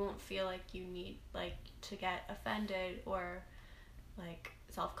then you won't feel like you need like to get offended or like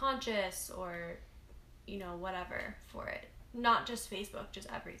self-conscious or whatever for it. Not just Facebook, just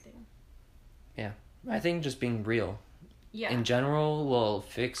everything. Yeah, I think just being real in general will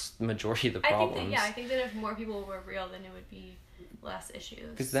fix the majority of the problems. I think that if more people were real, then it would be less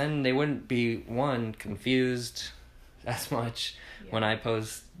issues. Because then they wouldn't be, one, confused as much when I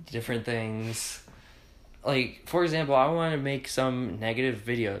post different things. Like, for example, I want to make some negative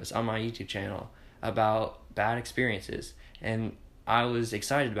videos on my YouTube channel about bad experiences. And I was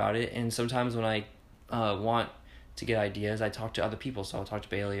excited about it. And sometimes when I want to get ideas, I talk to other people. So I'll talk to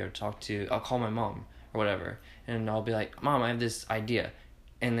Bailey or I'll call my mom or whatever. And I'll be like, Mom, I have this idea.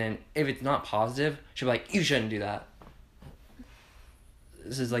 And then if it's not positive, she'll be like, you shouldn't do that.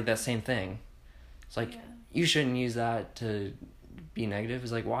 This is like that same thing. It's like, you shouldn't use that to be negative.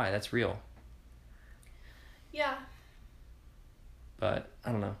 It's like, why? That's real. Yeah. But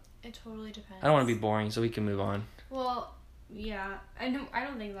I don't know. It totally depends. I don't want to be boring, so we can move on. Well, yeah. I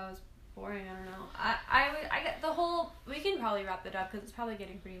don't think that was boring. I don't know. I get the whole. We can probably wrap it up because it's probably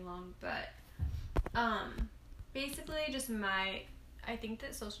getting pretty long. But basically, just I think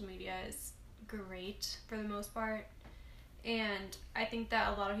that social media is great for the most part, and I think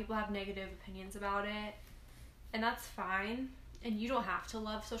that a lot of people have negative opinions about it, and that's fine. And you don't have to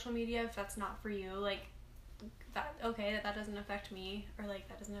love social media if that's not for you. Like, that doesn't affect me, or like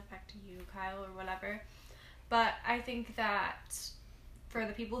that doesn't affect you, Kyle, or whatever. But I think that for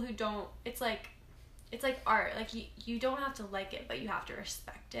the people who don't, it's like art. Like, you don't have to like it, but you have to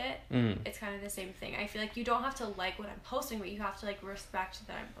respect it. It's kind of the same thing. I feel like you don't have to like what I'm posting, but you have to like respect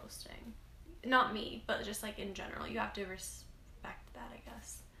that I'm posting. Not me, but just like in general, you have to respect that, I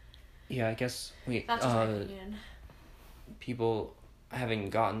guess. Yeah, I guess that's just my opinion. People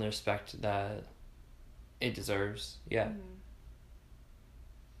haven't gotten the respect that it deserves. Yeah. Mm-hmm.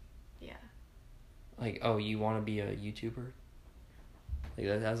 Yeah. Like, oh, you want to be a YouTuber? Like,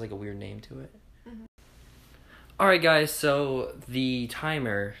 that has like a weird name to it. Mm-hmm. Alright, guys, so the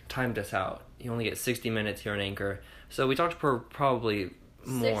timer timed us out. You only get 60 minutes here on Anchor. So we talked for probably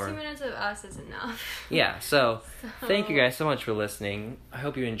more. 60 minutes of us is enough. Yeah, so thank you guys so much for listening. I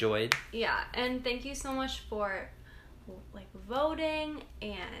hope you enjoyed. Yeah, and thank you so much for like voting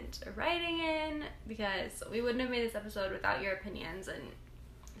and writing in, because we wouldn't have made this episode without your opinions, and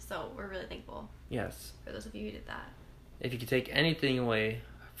so we're really thankful. Yes. For those of you who did that. If you could take anything away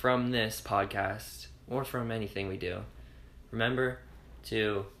from this podcast or from anything we do, remember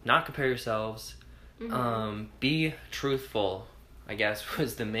to not compare yourselves. Mm-hmm. Be truthful, I guess,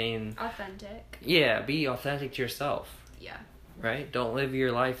 was the main. Authentic. Yeah, be authentic to yourself. Yeah. Right? Don't live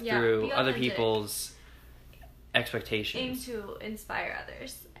your life through other people's expectations. Aim to inspire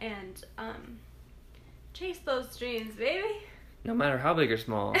others and chase those dreams, baby. No matter how big or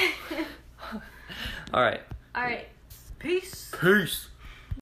small. All right. Peace. Peace.